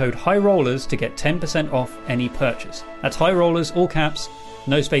use the code HIGHROLLERS to get 10% off any purchase. That's High Rollers, all caps,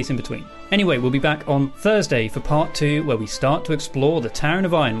 no space in between. Anyway, we'll be back on Thursday for part 2 where we start to explore the town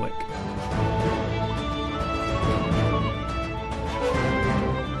of Ironwick.